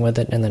do something with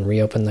it and then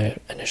reopen the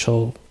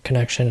initial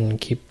connection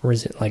and keep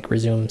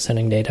resume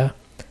sending data.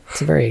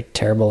 It's a very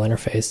terrible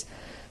interface.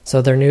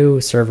 So their new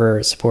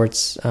server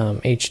supports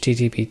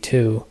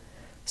HTTP2,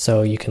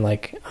 so you can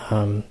like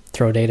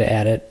throw data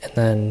at it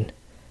and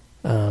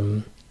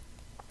then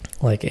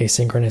like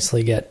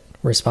asynchronously get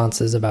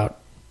responses about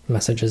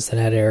messages that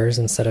had errors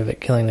instead of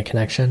it killing the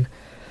connection.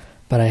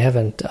 But I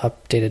haven't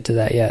updated to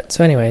that yet.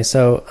 So anyway,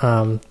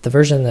 the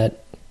version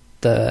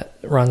that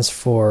runs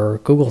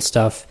for Google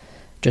stuff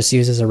just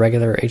uses a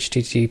regular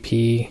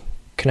HTTP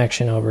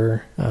connection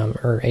over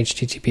or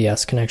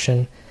HTTPS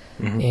connection.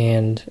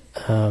 And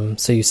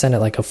so you send it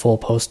like a full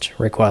post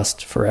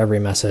request for every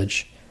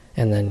message,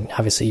 and then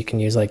obviously you can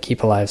use like keep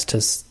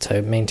alives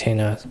to maintain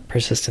a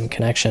persistent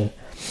connection.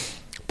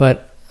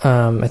 But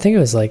I think it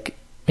was like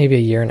maybe a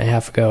year and a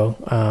half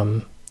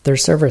ago, their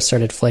server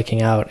started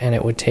flaking out, and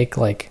it would take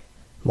like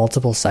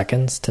multiple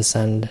seconds to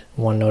send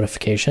one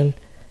notification,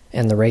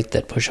 and the rate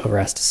that pushover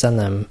has to send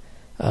them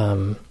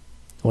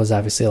was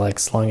obviously like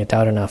slowing it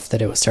down enough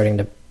that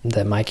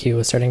that my queue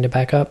was starting to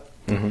back up.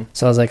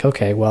 So I was like,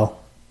 okay, well,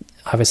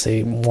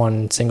 obviously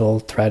one single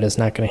thread is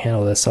not going to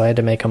handle this, so I had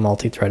to make a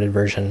multi-threaded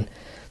version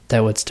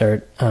that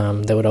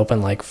would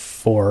open like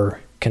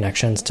 4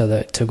 connections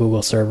to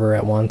Google server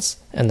at once,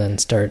 and then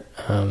start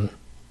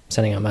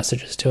sending out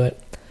messages to it.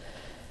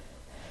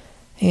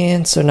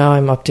 And so now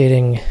I'm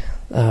updating.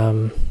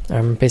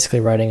 I'm basically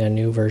writing a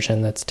new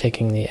version that's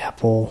taking the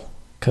Apple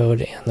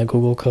code and the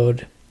Google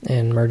code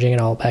and merging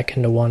it all back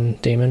into one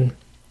daemon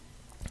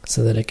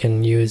so that it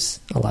can use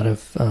a lot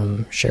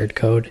of shared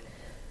code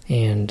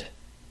and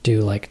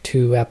do like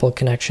 2 Apple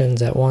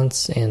connections at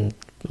once and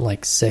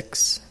like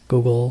 6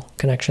 Google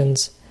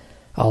connections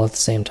all at the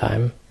same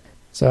time.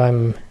 So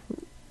I'm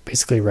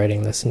basically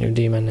writing this new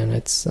daemon, and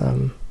it's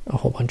a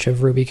whole bunch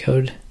of Ruby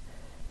code.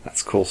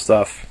 That's cool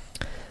stuff.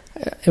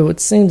 It would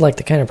seem like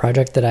the kind of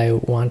project that I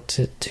want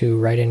to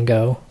write in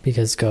Go,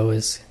 because Go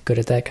is good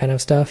at that kind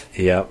of stuff.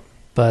 Yep.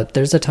 But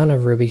there's a ton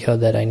of Ruby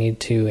code that I need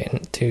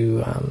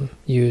to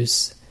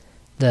use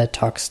that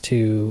talks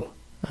to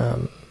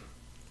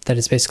that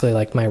is basically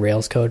like my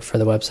Rails code for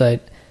the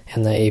website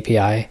and the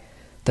API.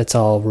 That's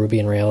all Ruby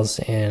and Rails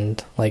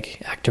and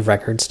like Active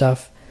Record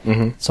stuff.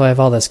 So I have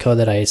all this code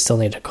that I still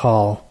need to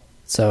call.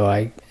 So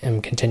I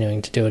am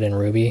continuing to do it in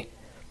Ruby.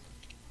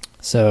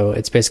 So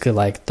it's basically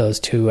like those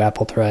 2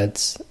 Apple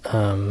threads,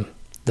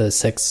 the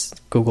 6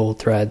 Google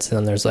threads, and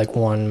then there's like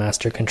 1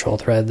 master control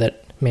thread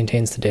that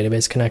maintains the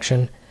database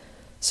connection.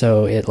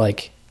 So it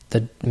like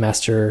the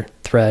master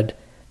thread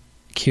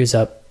queues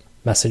up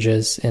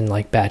messages in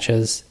like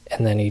batches,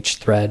 and then each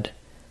thread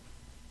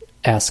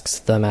asks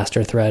the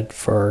master thread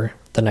for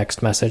the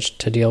next message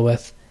to deal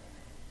with.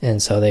 And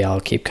so they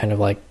all keep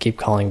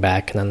calling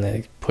back, and then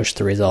they push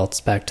the results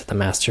back to the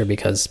master,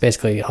 because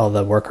basically all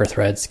the worker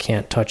threads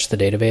can't touch the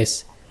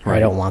database, or I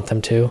don't want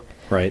them to.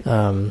 Right.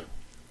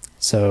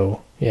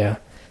 So yeah.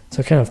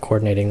 So kind of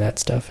coordinating that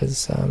stuff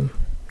is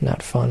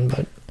not fun,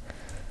 but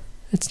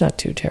it's not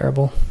too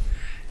terrible.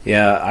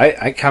 Yeah,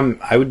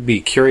 I would be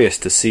curious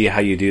to see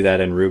how you do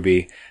that in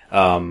Ruby.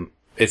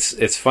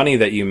 It's funny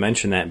that you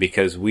mentioned that,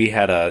 because we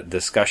had a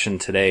discussion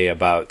today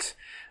about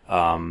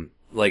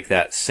like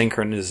that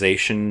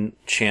synchronization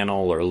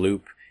channel or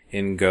loop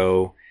in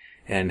Go,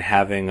 and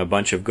having a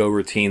bunch of Go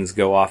routines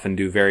go off and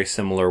do very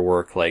similar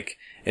work. Like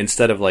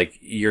instead of like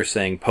you're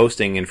saying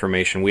posting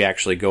information, we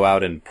actually go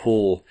out and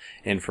pull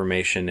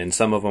information, and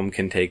some of them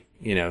can take,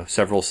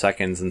 several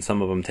seconds, and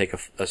some of them take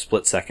a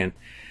split second.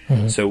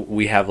 So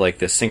we have like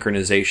this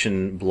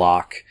synchronization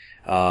block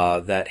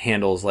that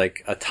handles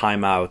like a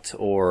timeout,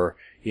 or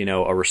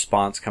a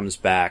response comes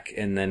back,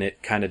 and then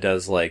it kind of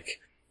does like,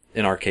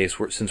 in our case,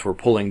 since we're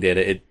pulling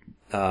data, it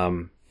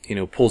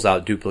pulls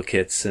out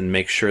duplicates and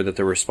makes sure that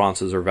the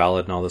responses are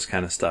valid and all this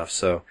kind of stuff.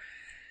 So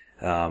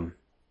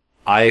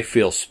I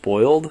feel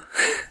spoiled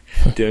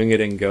doing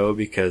it in Go,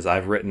 because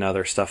I've written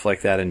other stuff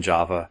like that in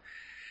Java,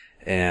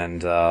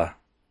 and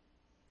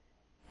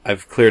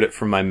I've cleared it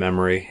from my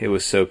memory. It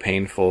was so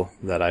painful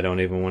that I don't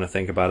even want to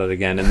think about it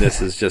again. And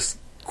this is just,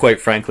 quite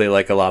frankly,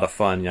 like a lot of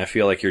fun. I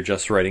feel like you're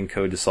just writing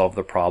code to solve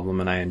the problem,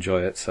 and I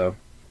enjoy it. So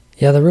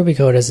yeah, the Ruby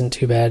code isn't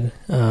too bad.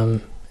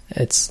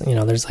 It's,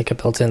 there's like a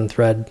built-in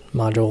thread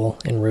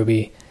module in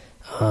Ruby.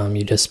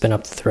 You just spin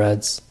up the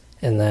threads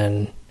and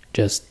then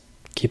just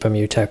keep a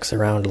mutex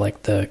around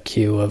like the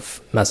queue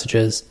of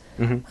messages.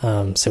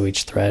 So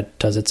each thread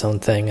does its own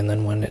thing, and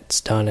then when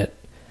it's done, it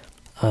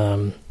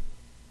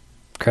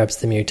grabs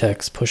the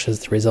mutex, pushes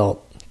the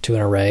result to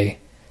an array,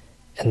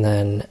 and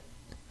then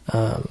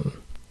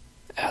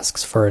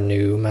asks for a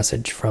new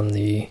message from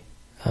the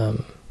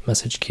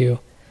message queue.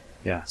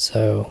 Yeah.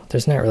 So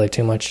there's not really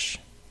too much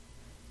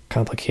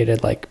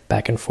complicated like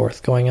back and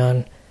forth going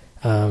on.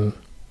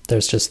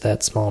 There's just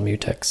that small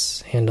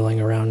mutex handling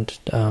around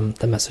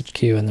the message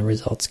queue and the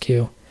results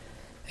queue.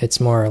 It's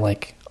more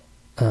like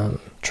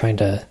trying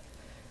to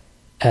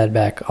add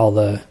back all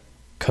the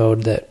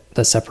code,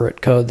 the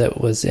separate code that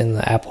was in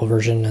the Apple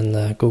version and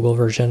the Google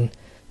version,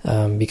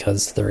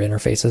 because their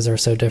interfaces are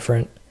so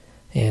different.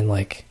 And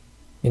like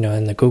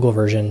in the Google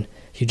version,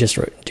 you just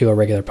do a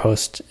regular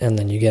post and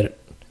then you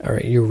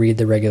read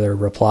the regular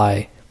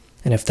reply.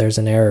 And if there's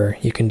an error,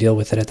 you can deal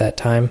with it at that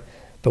time.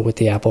 But with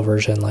the Apple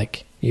version,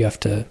 like, you have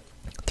to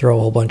throw a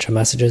whole bunch of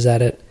messages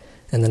at it.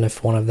 And then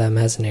if one of them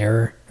has an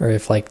error, or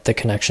if like the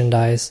connection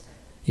dies,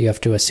 you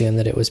have to assume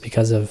that it was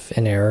because of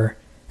an error,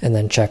 and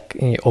then check,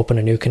 and you open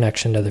a new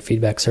connection to the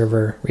feedback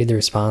server, read the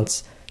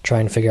response, try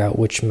and figure out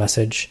which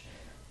message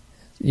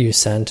you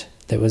sent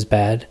that was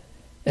bad,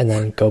 and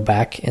then go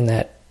back in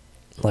that,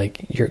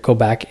 like, go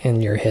back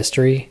in your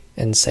history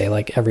and say,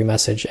 like, every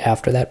message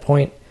after that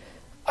point,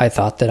 I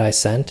thought that I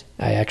sent,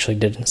 I actually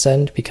didn't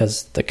send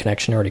because the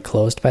connection already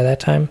closed by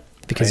that time,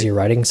 because right. You're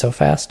writing so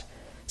fast.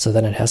 So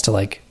then it has to,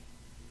 like,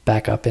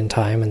 back up in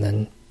time and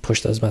then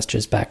push those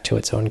messages back to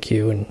its own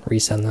queue and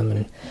resend them,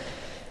 and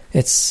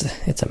it's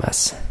a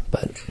mess.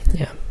 But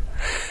yeah.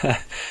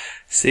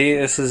 See,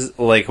 this is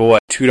like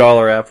what,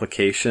 $2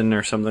 application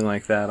or something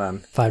like that on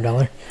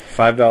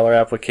 $5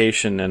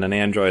 application and an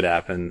Android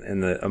app,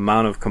 and the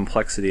amount of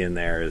complexity in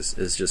there is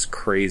just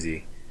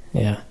crazy.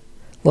 Yeah.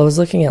 Well, I was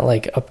looking at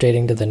like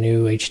updating to the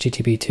new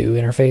HTTP2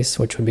 interface,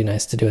 which would be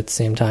nice to do at the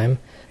same time.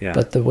 Yeah.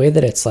 But the way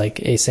that it's like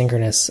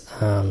asynchronous,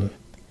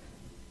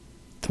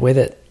 the way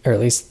that, or at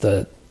least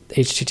the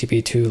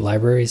HTTP2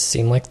 libraries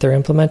seem like they're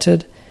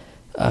implemented,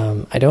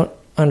 I don't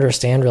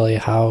understand really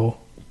how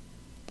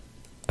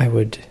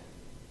the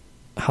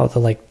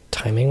like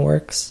timing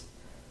works.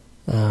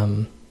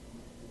 I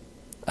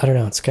don't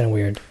know, it's kind of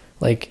weird.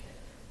 Like,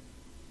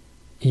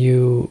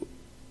 you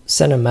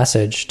send a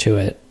message to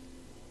it,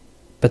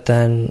 but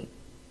then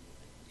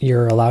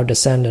you're allowed to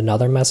send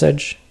another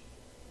message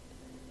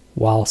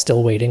while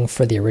still waiting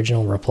for the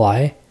original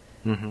reply.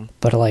 Mm-hmm.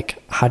 But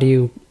like, how do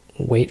you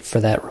wait for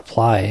that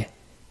reply,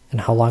 and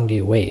how long do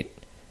you wait?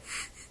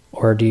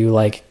 Or do you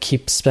like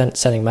keep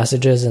sending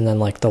messages, and then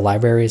like the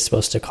library is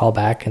supposed to call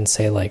back and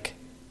say like,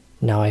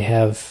 now I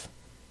have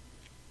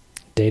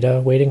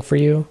data waiting for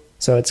you?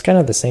 So it's kind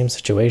of the same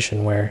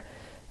situation where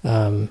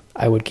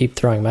I would keep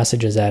throwing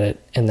messages at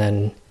it, and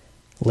then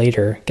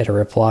later get a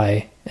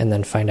reply, and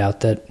then find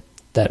out that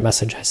that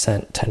message I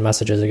sent 10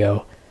 messages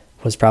ago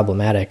was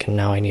problematic, and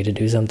now I need to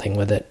do something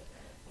with it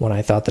when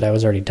I thought that I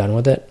was already done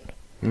with it.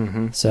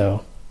 Mm-hmm.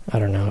 So I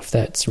don't know if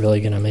that's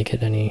really going to make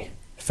it any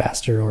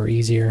faster or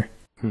easier.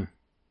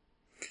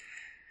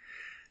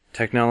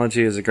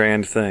 Technology is a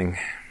grand thing.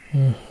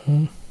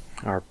 Mm-hmm.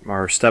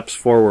 Our steps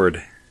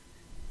forward.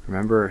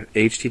 Remember,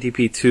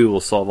 HTTP2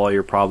 will solve all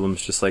your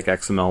problems just like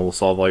XML will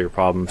solve all your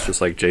problems, just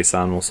like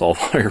JSON will solve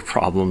all your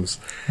problems.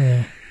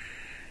 Yeah.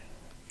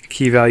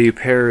 Key value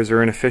pairs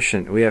are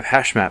inefficient. We have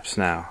hash maps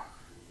now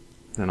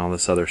and all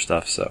this other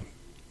stuff. So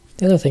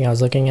the other thing I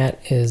was looking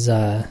at is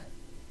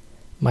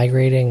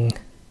migrating,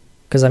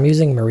 because I'm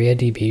using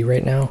MariaDB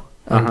right now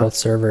on both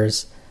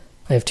servers.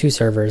 I have two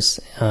servers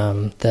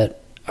that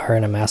are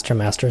in a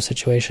master-master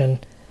situation.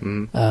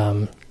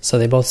 Mm-hmm. So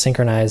they both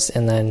synchronize,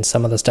 and then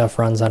some of the stuff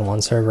runs on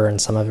one server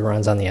and some of it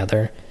runs on the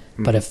other.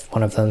 Mm-hmm. But if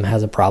one of them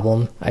has a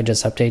problem, I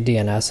just update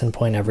DNS and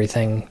point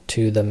everything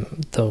to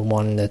the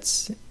one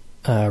that's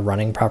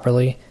running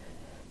properly.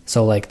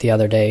 So like the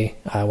other day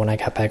when I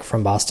got back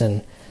from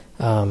Boston,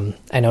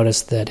 I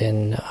noticed that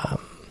in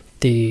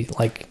the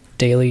like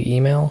daily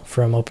email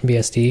from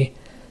OpenBSD,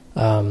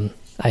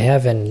 I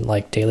have in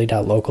like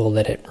daily.local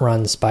that it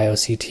runs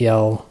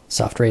BIOS-ETL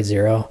soft RAID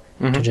 0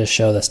 to just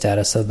show the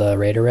status of the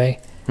RAID array.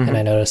 Mm-hmm. And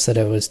I noticed that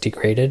it was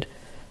degraded.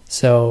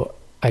 So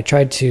I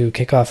tried to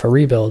kick off a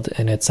rebuild,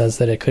 and it says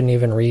that it couldn't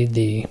even read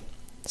the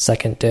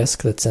second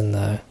disk that's in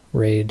the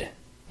RAID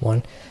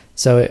 1.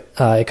 So it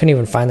couldn't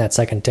even find that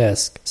second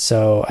disk.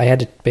 So I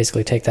had to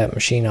basically take that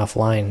machine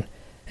offline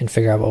and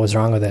figure out what was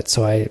wrong with it.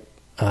 So I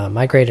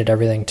migrated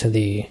everything to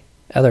the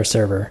other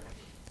server.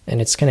 And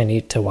it's kind of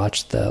neat to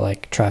watch the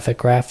like traffic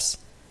graphs,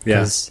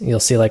 because you'll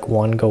see like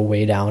one go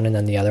way down and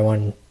then the other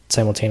one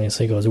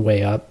simultaneously goes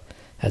way up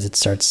as it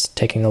starts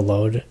taking the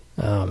load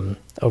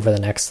over the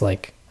next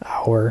like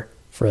hour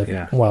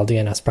while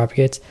DNS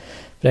propagates.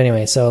 But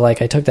anyway, so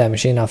like I took that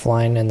machine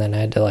offline, and then I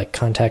had to like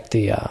contact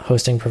the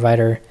hosting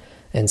provider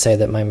and say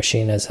that my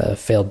machine is a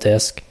failed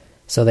disk.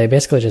 So they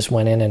basically just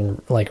went in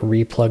and like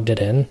replugged it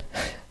in,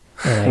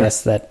 and I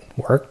guess that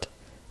worked.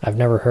 I've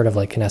never heard of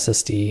like an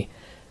SSD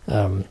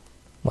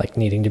like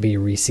needing to be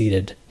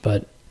reseated,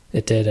 but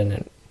it did,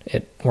 and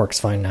it works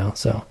fine now.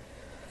 So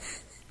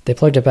they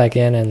plugged it back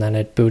in, and then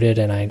it booted,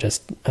 and I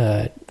just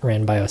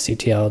ran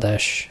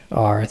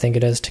BIOS-ETL-R, I think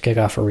it is, to kick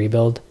off a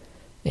rebuild,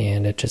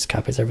 and it just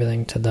copies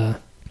everything to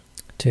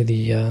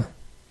the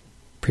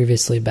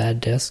previously bad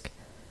disk.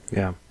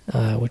 Yeah.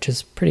 Which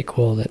is pretty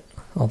cool that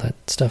all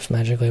that stuff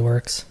magically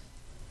works.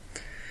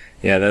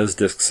 Yeah, those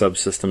disk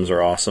subsystems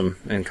are awesome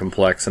and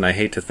complex, and I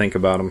hate to think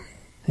about them.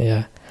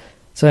 Yeah.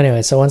 So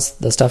anyway, so once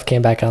the stuff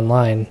came back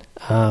online,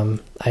 I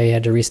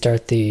had to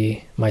restart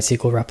the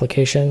MySQL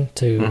replication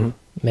to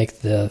make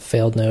the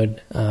failed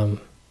node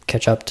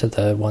catch up to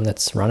the one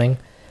that's running.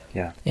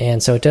 Yeah.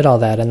 And so it did all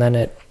that, and then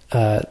it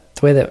the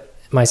way that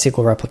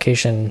MySQL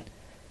replication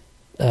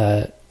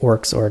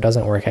works or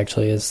doesn't work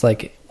actually is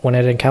like when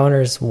it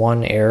encounters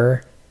one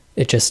error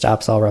it just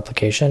stops all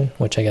replication,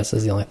 which I guess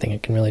is the only thing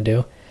it can really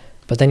do.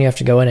 But then you have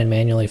to go in and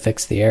manually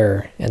fix the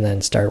error and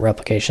then start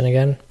replication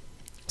again.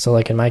 So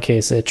like in my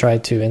case, it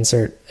tried to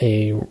insert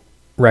a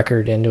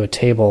record into a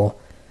table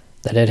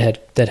that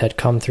had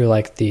come through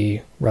like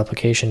the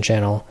replication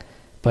channel,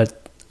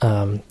 but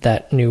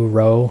that new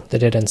row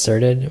that it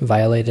inserted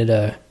violated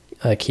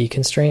a key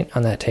constraint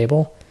on that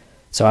table.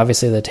 So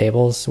obviously the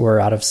tables were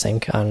out of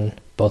sync on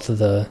both of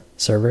the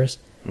servers.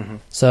 Mm-hmm.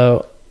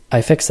 So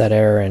I fixed that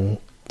error and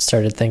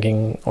started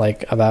thinking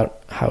like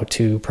about how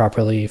to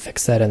properly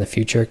fix that in the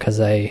future, because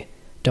I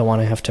don't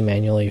want to have to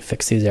manually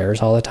fix these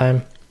errors all the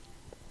time.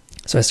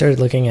 So I started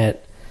looking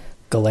at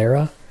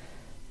Galera.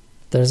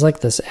 There's like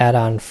this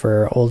add-on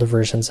for older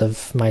versions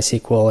of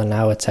MySQL, and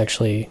now it's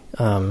actually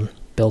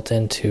built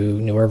into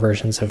newer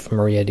versions of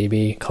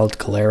MariaDB called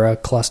Galera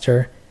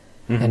Cluster.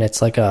 Mm-hmm. And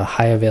it's like a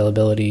high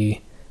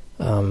availability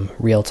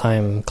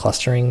real-time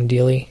clustering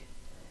dealie.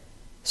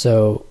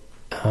 So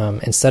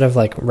instead of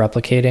like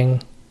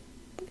replicating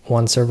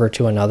one server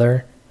to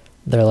another,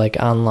 they're like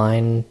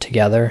online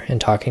together and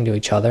talking to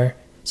each other,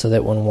 so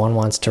that when one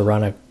wants to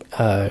run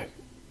a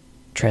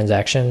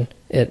transaction,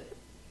 it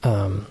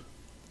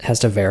has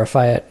to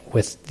verify it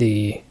with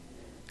the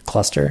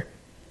cluster,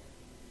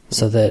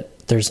 so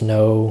that there's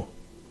no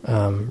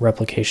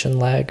replication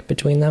lag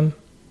between them.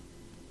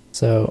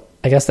 So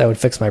I guess that would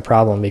fix my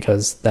problem,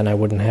 because then I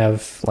wouldn't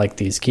have like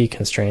these key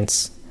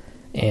constraints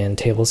and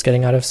tables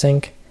getting out of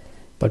sync.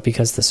 But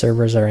because the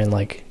servers are in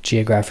like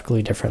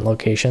geographically different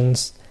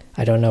locations,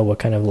 I don't know what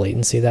kind of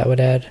latency that would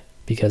add,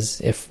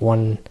 because if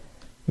one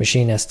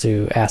machine has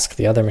to ask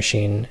the other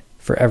machine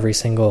for every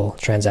single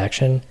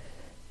transaction,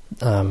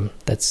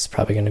 that's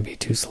probably going to be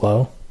too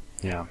slow.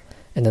 Yeah.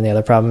 And then the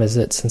other problem is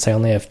that since I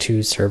only have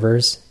 2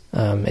 servers,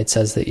 it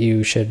says that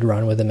you should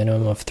run with a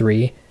minimum of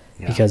 3,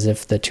 because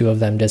if the 2 of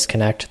them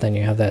disconnect, then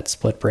you have that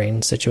split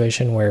brain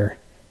situation where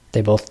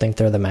they both think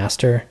they're the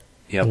master.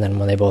 Yep. And then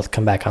when they both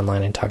come back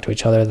online and talk to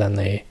each other, then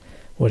they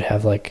would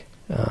have like,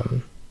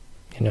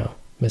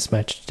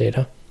 mismatched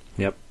data.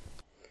 Yep.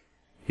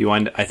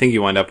 I think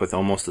you wind up with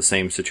almost the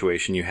same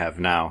situation you have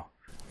now.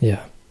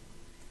 Yeah.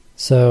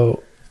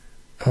 So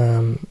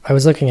I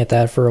was looking at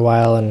that for a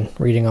while and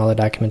reading all the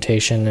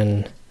documentation,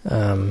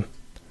 and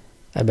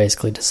I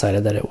basically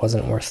decided that it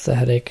wasn't worth the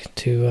headache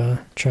to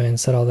try and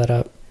set all that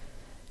up,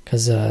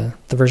 because the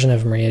version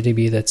of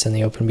MariaDB that's in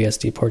the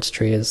OpenBSD ports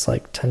tree is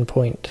like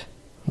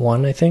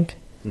 10.1, I think.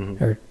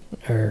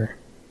 Mm-hmm. Or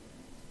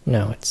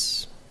no,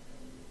 it's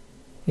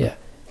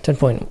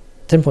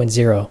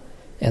 10.0,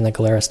 and the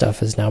Galera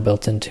stuff is now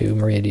built into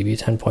MariaDB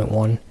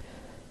 10.1.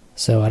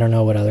 So I don't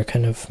know what other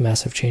kind of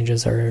massive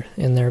changes are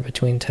in there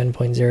between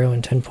 10.0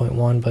 and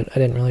 10.1, but I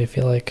didn't really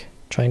feel like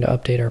trying to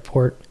update our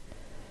port.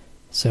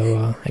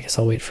 So I guess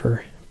I'll wait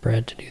for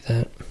Brad to do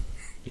that.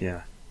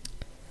 Yeah.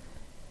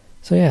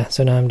 So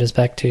now I'm just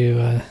back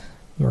to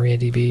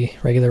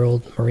MariaDB, regular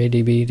old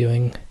MariaDB,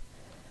 doing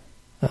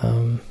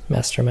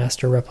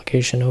master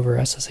replication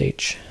over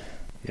SSH.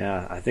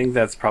 Yeah, I think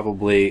that's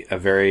probably a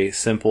very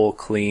simple,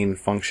 clean,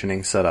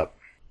 functioning setup.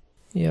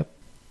 Yep.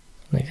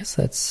 I guess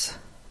that's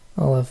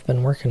all I've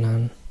been working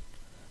on.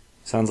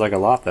 Sounds like a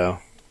lot, though.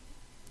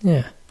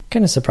 Yeah.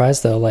 Kind of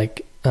surprised, though,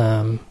 like,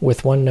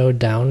 with one node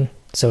down,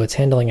 so it's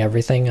handling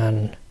everything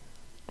on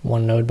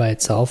one node by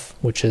itself,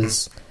 which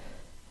is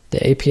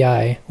the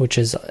API, which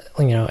is,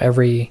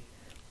 every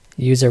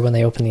user, when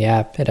they open the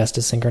app, it has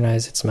to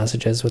synchronize its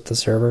messages with the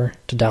server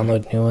to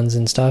download new ones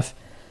and stuff.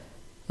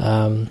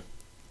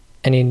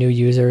 Any new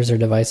users or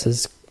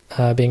devices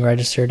being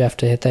registered have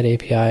to hit that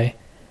API.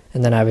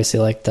 And then obviously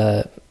like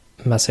the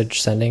message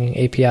sending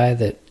API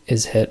that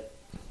is hit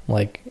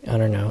like, I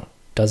don't know,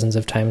 dozens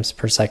of times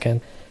per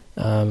second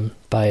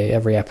by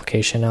every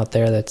application out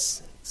there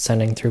that's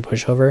sending through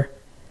pushover.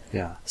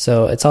 Yeah.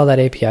 So it's all that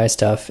API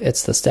stuff.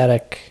 It's the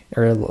static,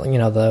 or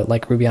the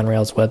like Ruby on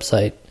Rails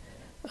website,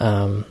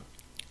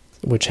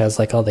 which has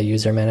like all the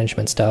user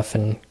management stuff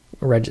and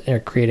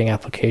creating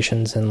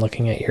applications and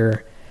looking at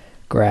your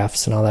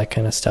graphs and all that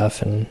kind of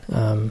stuff.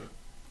 And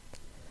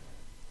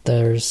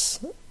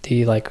there's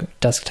the like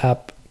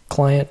desktop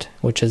client,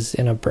 which is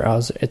in a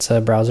browser. It's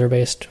a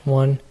browser-based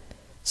one,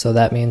 so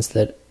that means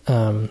that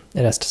it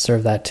has to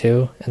serve that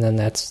too. And then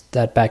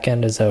that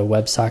backend is a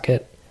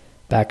WebSocket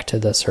back to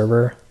the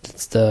server.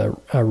 It's the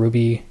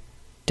Ruby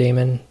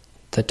daemon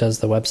that does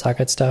the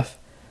WebSocket stuff.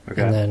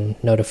 Okay. And then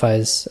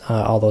notifies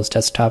all those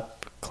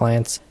desktop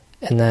clients.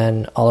 And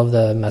then all of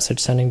the message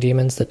sending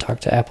daemons that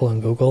talk to Apple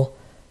and Google,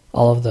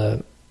 all of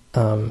the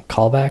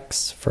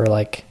callbacks for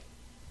like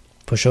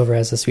pushover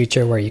has this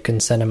feature where you can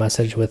send a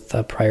message with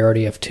a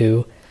priority of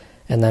 2.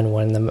 And then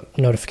when the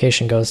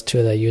notification goes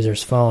to the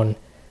user's phone,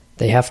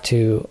 they have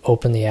to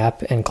open the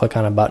app and click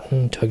on a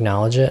button to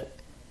acknowledge it.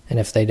 And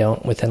if they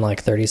don't, within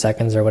like 30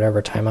 seconds or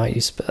whatever timeout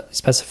you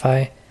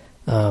specify,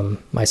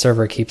 my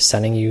server keeps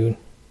sending you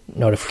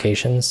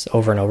notifications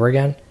over and over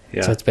again.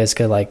 Yeah. So it's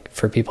basically like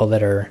for people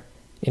that are,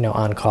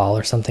 on call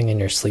or something and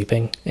you're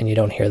sleeping and you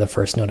don't hear the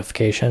first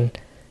notification,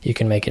 you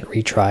can make it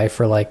retry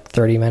for like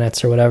 30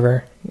 minutes or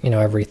whatever,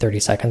 every 30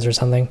 seconds or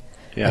something,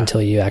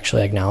 until you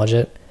actually acknowledge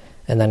it.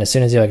 And then as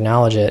soon as you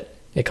acknowledge it,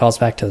 it calls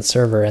back to the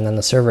server, and then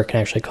the server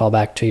can actually call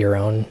back to your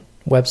own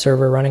web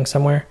server running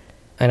somewhere.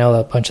 I know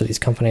a bunch of these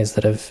companies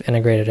that have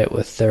integrated it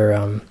with their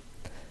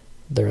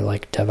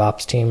like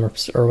DevOps team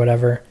or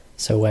whatever.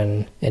 So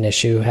when an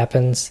issue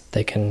happens,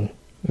 they can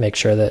make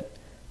sure that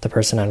the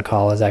person on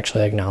call has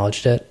actually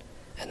acknowledged it.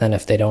 And then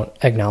if they don't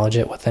acknowledge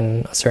it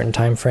within a certain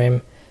time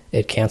frame,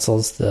 it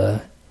cancels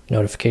the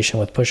notification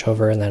with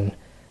pushover and then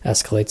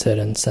escalates it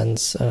and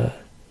sends a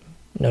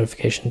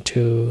notification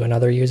to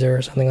another user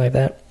or something like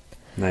that.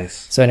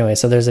 Nice. So anyway,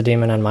 so there's a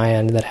daemon on my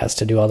end that has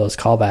to do all those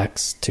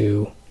callbacks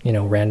to,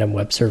 random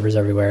web servers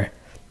everywhere,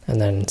 and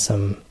then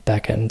some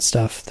backend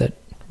stuff that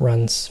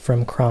runs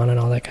from cron and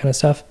all that kind of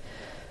stuff.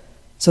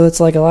 So it's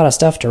like a lot of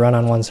stuff to run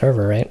on one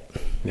server, right?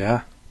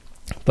 Yeah.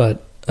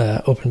 But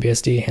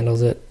OpenBSD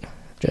handles it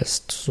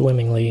just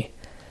swimmingly.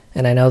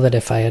 And I know that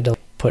if I had to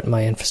put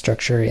my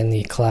infrastructure in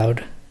the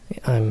cloud,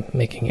 I'm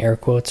making air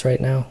quotes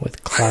right now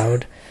with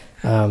cloud.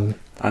 On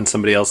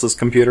somebody else's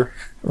computer?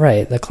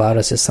 Right, the cloud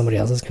is just somebody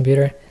else's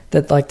computer.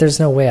 That like,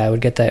 there's no way I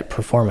would get that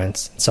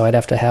performance. So I'd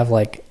have to have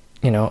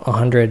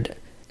 100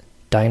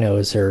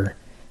 dynos or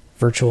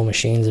virtual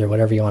machines or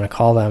whatever you want to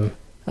call them,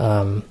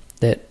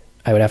 that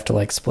I would have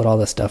to split all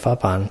this stuff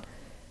up on.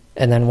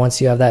 And then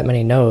once you have that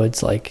many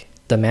nodes,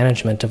 the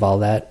management of all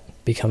that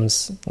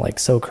becomes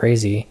so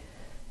crazy.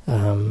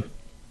 So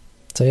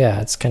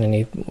yeah, it's kind of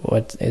neat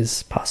what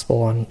is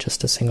possible on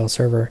just a single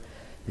server.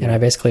 Yeah. And I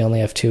basically only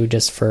have 2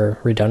 just for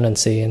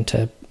redundancy and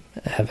to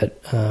have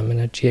it in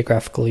a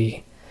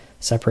geographically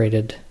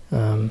separated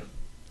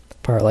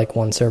part. Like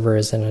one server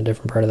is in a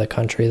different part of the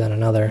country than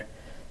another,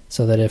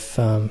 so that if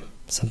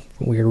some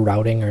weird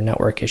routing or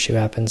network issue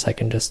happens, I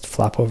can just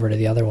flop over to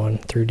the other one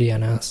through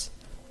DNS.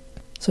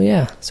 So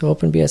yeah, so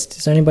OpenBSD,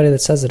 so anybody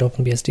that says that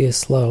OpenBSD is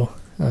slow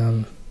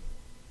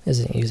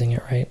isn't using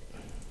it right.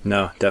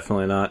 No,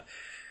 definitely not.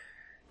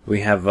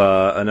 We have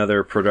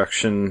another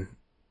production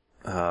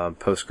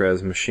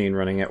Postgres machine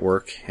running at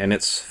work, and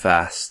it's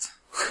fast.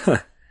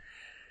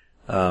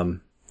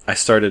 I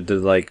started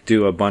to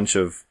do a bunch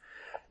of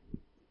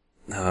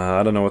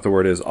I don't know what the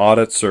word is,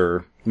 audits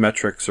or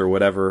metrics or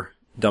whatever,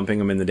 dumping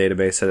them in the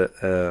database at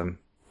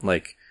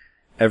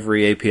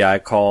every API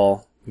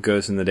call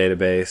goes in the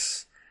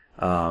database.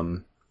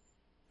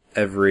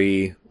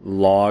 Every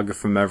log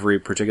from every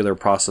particular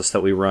process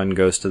that we run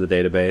goes to the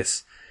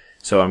database.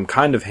 So I'm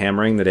kind of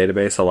hammering the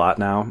database a lot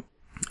now,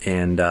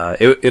 and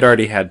it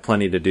already had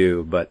plenty to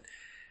do, but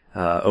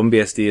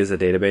OpenBSD is a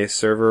database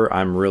server.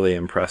 I'm really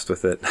impressed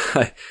with it.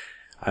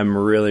 I'm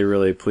really,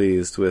 really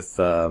pleased with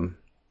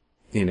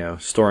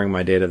storing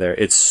my data there.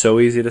 It's so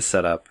easy to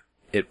set up.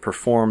 It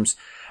performs.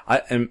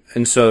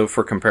 And so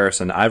for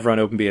comparison, I've run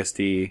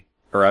OpenBSD,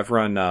 or I've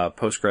run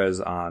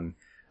Postgres on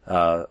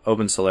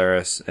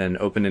OpenSolaris and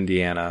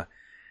OpenIndiana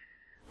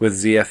with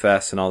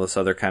ZFS and all this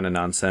other kind of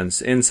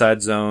nonsense.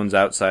 Inside zones,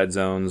 outside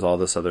zones, all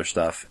this other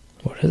stuff.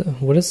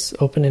 What is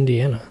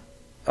OpenIndiana?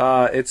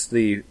 It's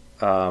the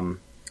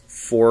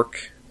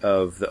fork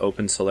of the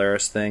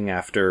OpenSolaris thing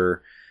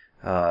after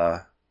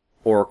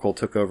Oracle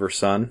took over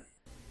Sun.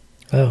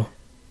 Oh.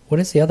 What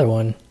is the other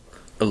one?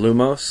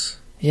 Illumos.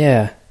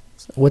 Yeah.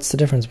 What's the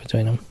difference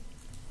between them?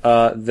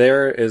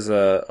 There is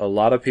a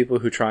lot of people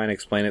who try and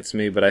explain it to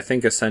me, but I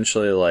think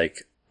essentially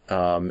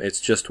it's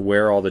just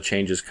where all the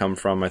changes come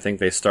from. I think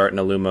they start in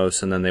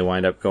Illumos and then they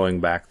wind up going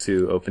back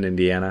to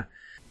OpenIndiana.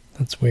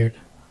 That's weird.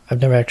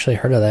 I've never actually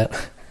heard of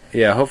that.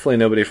 Yeah, hopefully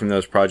nobody from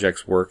those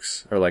projects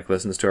works or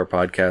listens to our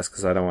podcast,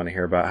 because I don't want to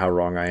hear about how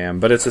wrong I am.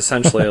 But it's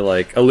essentially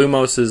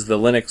Illumos is the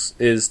Linux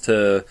is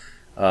to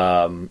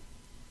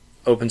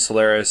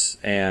OpenSolaris,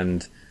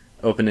 and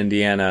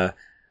OpenIndiana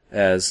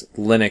as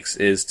Linux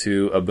is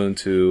to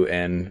Ubuntu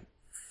and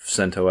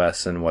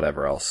CentOS and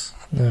whatever else.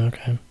 Oh,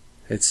 okay.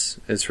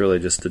 It's really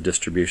just a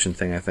distribution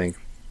thing, I think.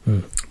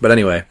 But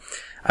anyway,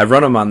 I've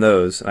run them on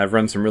those, and I've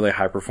run some really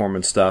high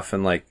performance stuff,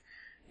 and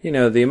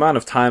the amount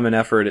of time and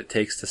effort it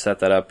takes to set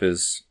that up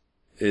is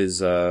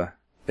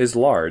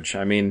large.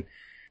 I mean,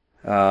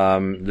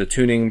 the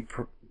tuning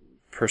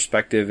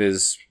perspective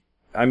is,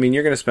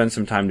 you're going to spend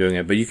some time doing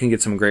it, but you can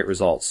get some great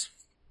results.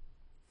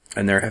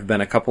 And there have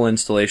been a couple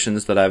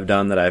installations that I've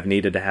done that I've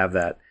needed to have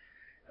that.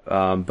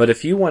 But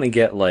if you want to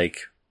get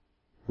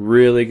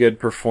really good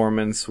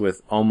performance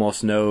with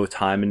almost no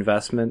time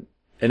investment,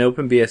 an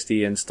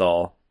OpenBSD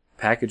install,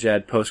 package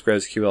add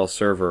PostgreSQL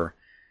server,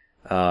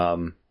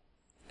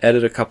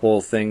 edit a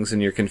couple things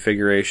in your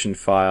configuration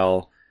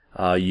file,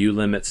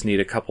 ulimits need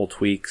a couple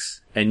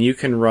tweaks, and you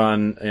can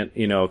run,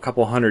 a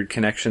couple hundred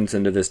connections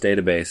into this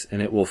database,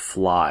 and it will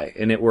fly,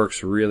 and it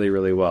works really,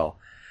 really well.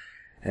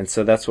 And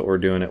so that's what we're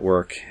doing at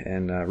work,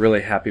 and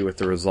really happy with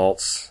the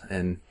results.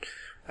 And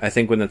I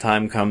think when the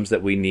time comes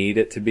that we need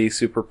it to be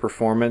super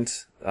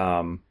performant,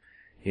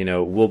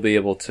 we'll be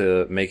able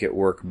to make it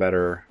work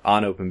better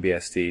on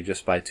OpenBSD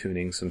just by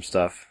tuning some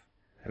stuff.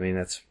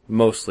 That's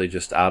mostly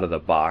just out of the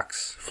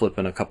box,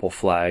 flipping a couple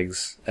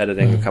flags,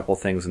 editing a couple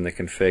things in the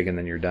config, and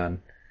then you're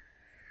done.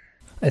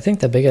 I think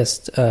the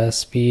biggest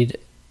speed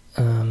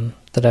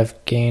that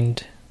I've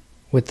gained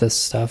with this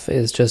stuff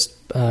is just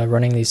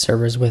running these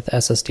servers with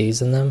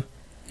SSDs in them.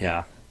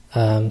 Yeah.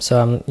 So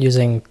I'm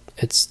using,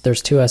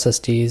 there's two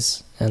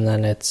SSDs, and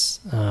then it's,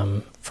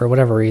 for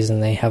whatever reason,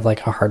 they have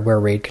like a hardware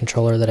RAID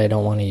controller that I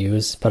don't want to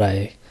use,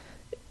 but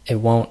it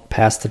won't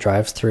pass the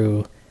drives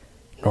through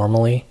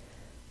normally.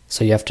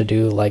 So you have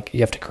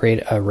to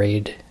create a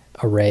RAID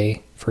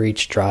array for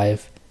each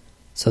drive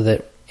so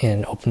that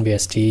in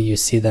OpenBSD you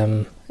see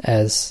them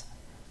as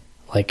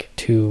like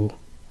two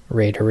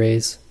RAID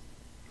arrays.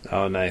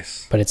 Oh,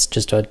 nice. But it's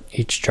just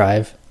each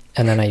drive.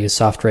 And then I use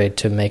SoftRAID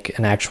to make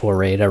an actual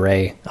RAID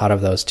array out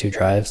of those two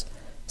drives.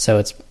 So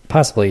it's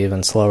possibly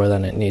even slower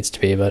than it needs to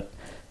be, but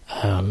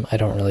I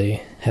don't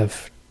really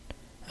have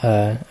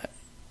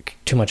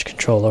too much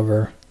control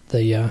over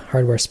the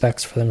hardware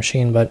specs for the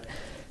machine. But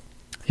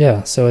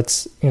yeah, so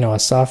it's, a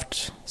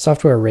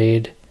software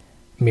RAID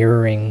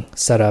mirroring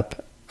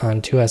setup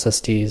on two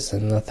SSDs,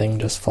 and the thing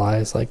just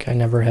flies. Like, I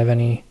never have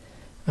any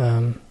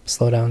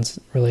slowdowns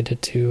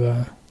related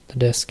to the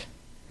disk.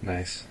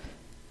 Nice.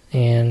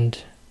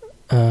 And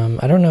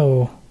I don't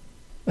know,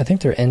 I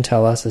think they're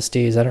Intel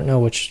SSDs. I don't know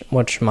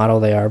which model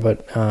they are,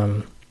 but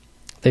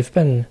they've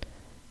been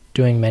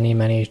doing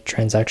many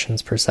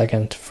transactions per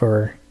second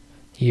for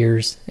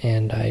years,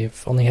 and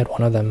I've only had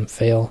one of them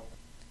fail.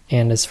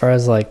 And as far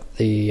as like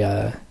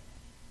the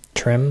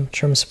trim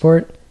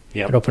support,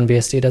 yep, that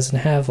OpenBSD doesn't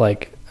have,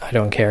 like, I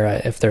don't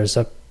care if there's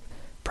a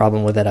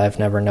problem with it. I've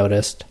never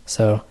noticed.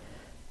 So,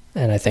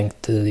 and I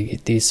think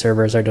these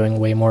servers are doing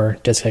way more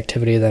disk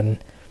activity than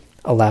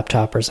a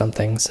laptop or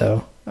something.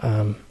 So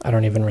I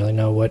don't even really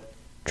know what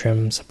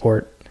trim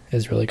support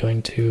is really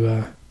going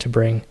to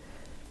bring.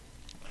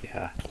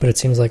 Yeah. But it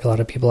seems like a lot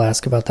of people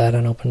ask about that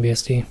on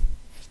OpenBSD.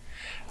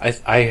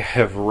 I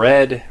have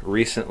read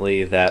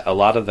recently that a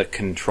lot of the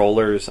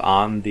controllers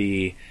on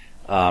the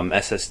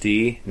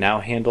SSD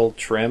now handle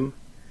trim,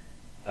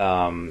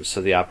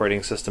 so the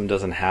operating system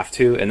doesn't have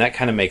to, and that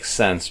kind of makes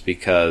sense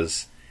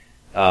because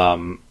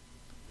the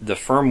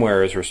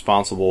firmware is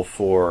responsible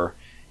for,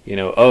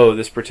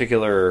 this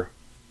particular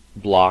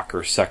block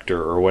or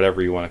sector or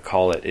whatever you want to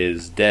call it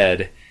is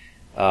dead,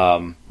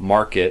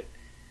 mark it.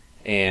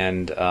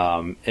 And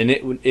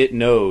it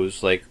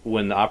knows, like,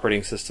 when the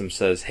operating system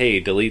says, hey,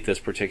 delete this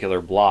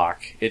particular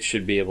block, it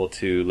should be able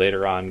to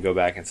later on go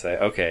back and say,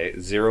 okay,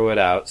 zero it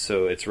out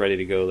so it's ready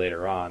to go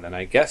later on. And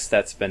I guess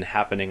that's been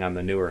happening on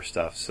the newer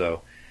stuff.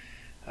 So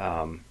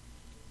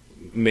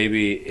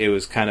maybe it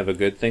was kind of a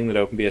good thing that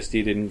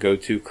OpenBSD didn't go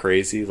too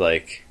crazy,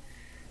 like,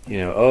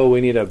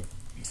 we need a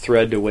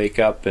thread to wake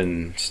up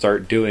and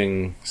start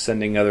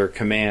sending other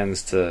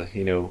commands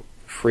to,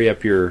 free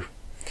up your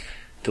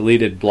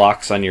deleted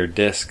blocks on your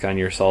disk on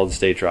your solid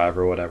state drive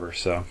or whatever.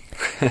 So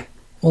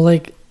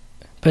well,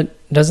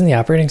 but doesn't the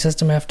operating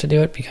system have to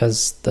do it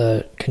because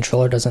the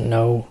controller doesn't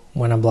know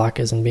when a block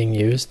isn't being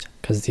used?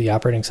 Because the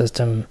operating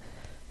system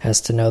has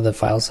to know the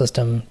file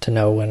system to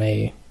know when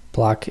a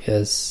block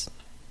is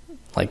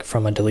like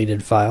from a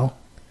deleted file.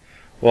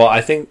 Well,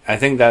 I think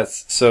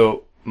that's,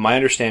 so my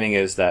understanding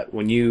is that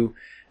when you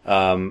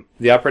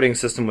the operating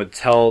system would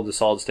tell the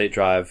solid state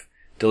drive,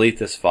 delete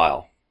this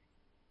file.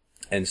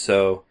 And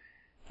so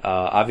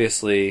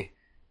obviously,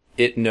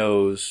 it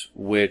knows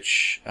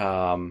which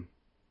blocks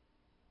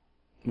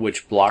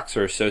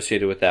are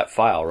associated with that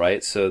file,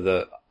 right? So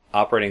the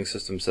operating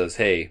system says,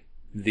 hey,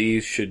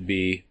 these should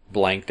be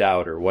blanked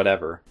out or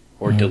whatever,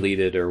 or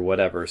deleted or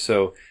whatever.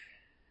 So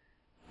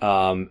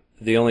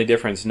the only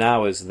difference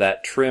now is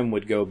that trim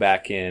would go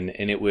back in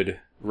and it would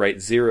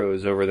write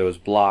zeros over those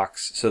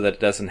blocks so that it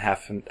doesn't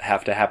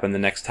have to happen the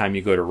next time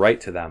you go to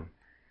write to them.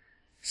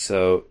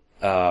 So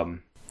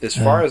as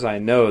far as I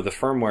know, the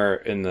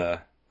firmware in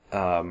the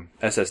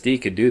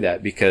SSD could do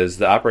that because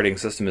the operating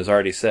system has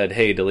already said,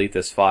 hey, delete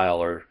this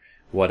file or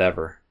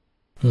whatever.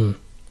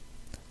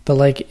 But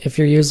like, if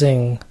you're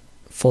using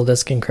full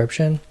disk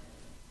encryption,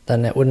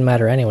 then it wouldn't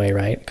matter anyway,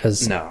 right?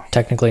 Because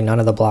technically none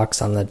of the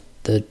blocks on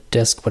the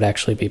disk would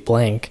actually be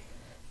blank,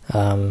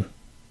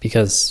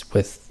 because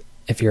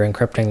if you're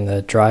encrypting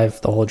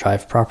the whole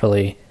drive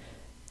properly,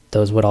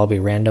 those would all be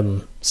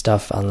random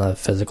stuff on the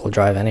physical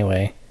drive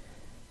anyway.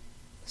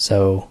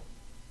 So,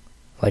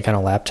 like on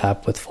a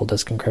laptop with full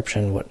disk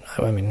encryption,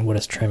 what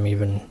does trim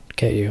even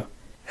get you?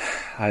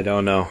 I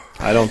don't know.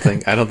 I don't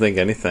think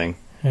anything.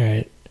 All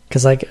right,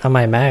 because like on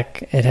my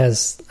Mac,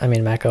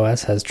 Mac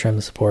OS has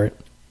trim support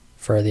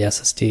for the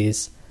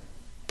SSDs,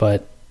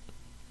 but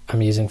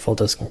I'm using full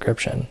disk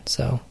encryption,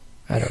 so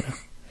I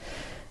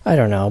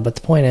don't know. But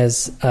the point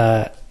is,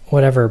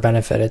 whatever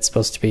benefit it's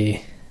supposed to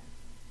be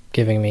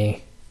giving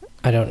me,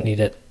 I don't need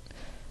it.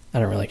 I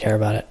don't really care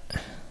about it.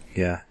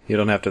 Yeah, you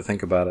don't have to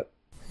think about it.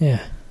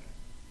 Yeah.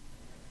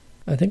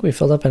 I think we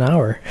filled up an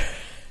hour.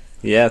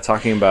 Yeah,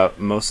 talking about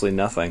mostly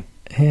nothing.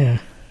 Yeah.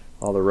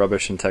 All the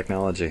rubbish and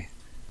technology.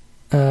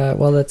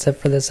 Well, that's it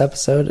for this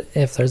episode.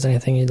 If there's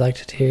anything you'd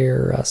like to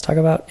hear us talk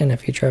about in a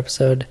future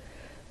episode,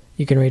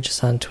 you can reach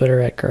us on Twitter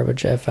at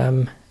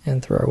GarbageFM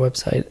and through our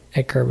website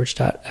at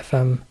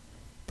garbage.fm.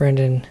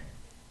 Brandon,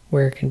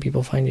 where can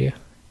people find you?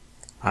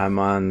 I'm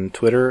on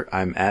Twitter.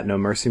 I'm at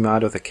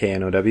NoMercyMod with a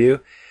KNOW.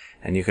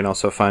 And you can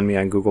also find me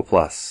on Google+.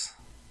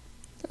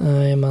 I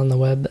am on the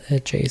web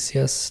at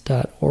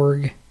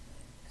jcs.org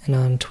and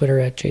on Twitter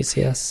at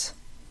jcs.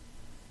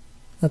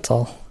 That's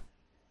all.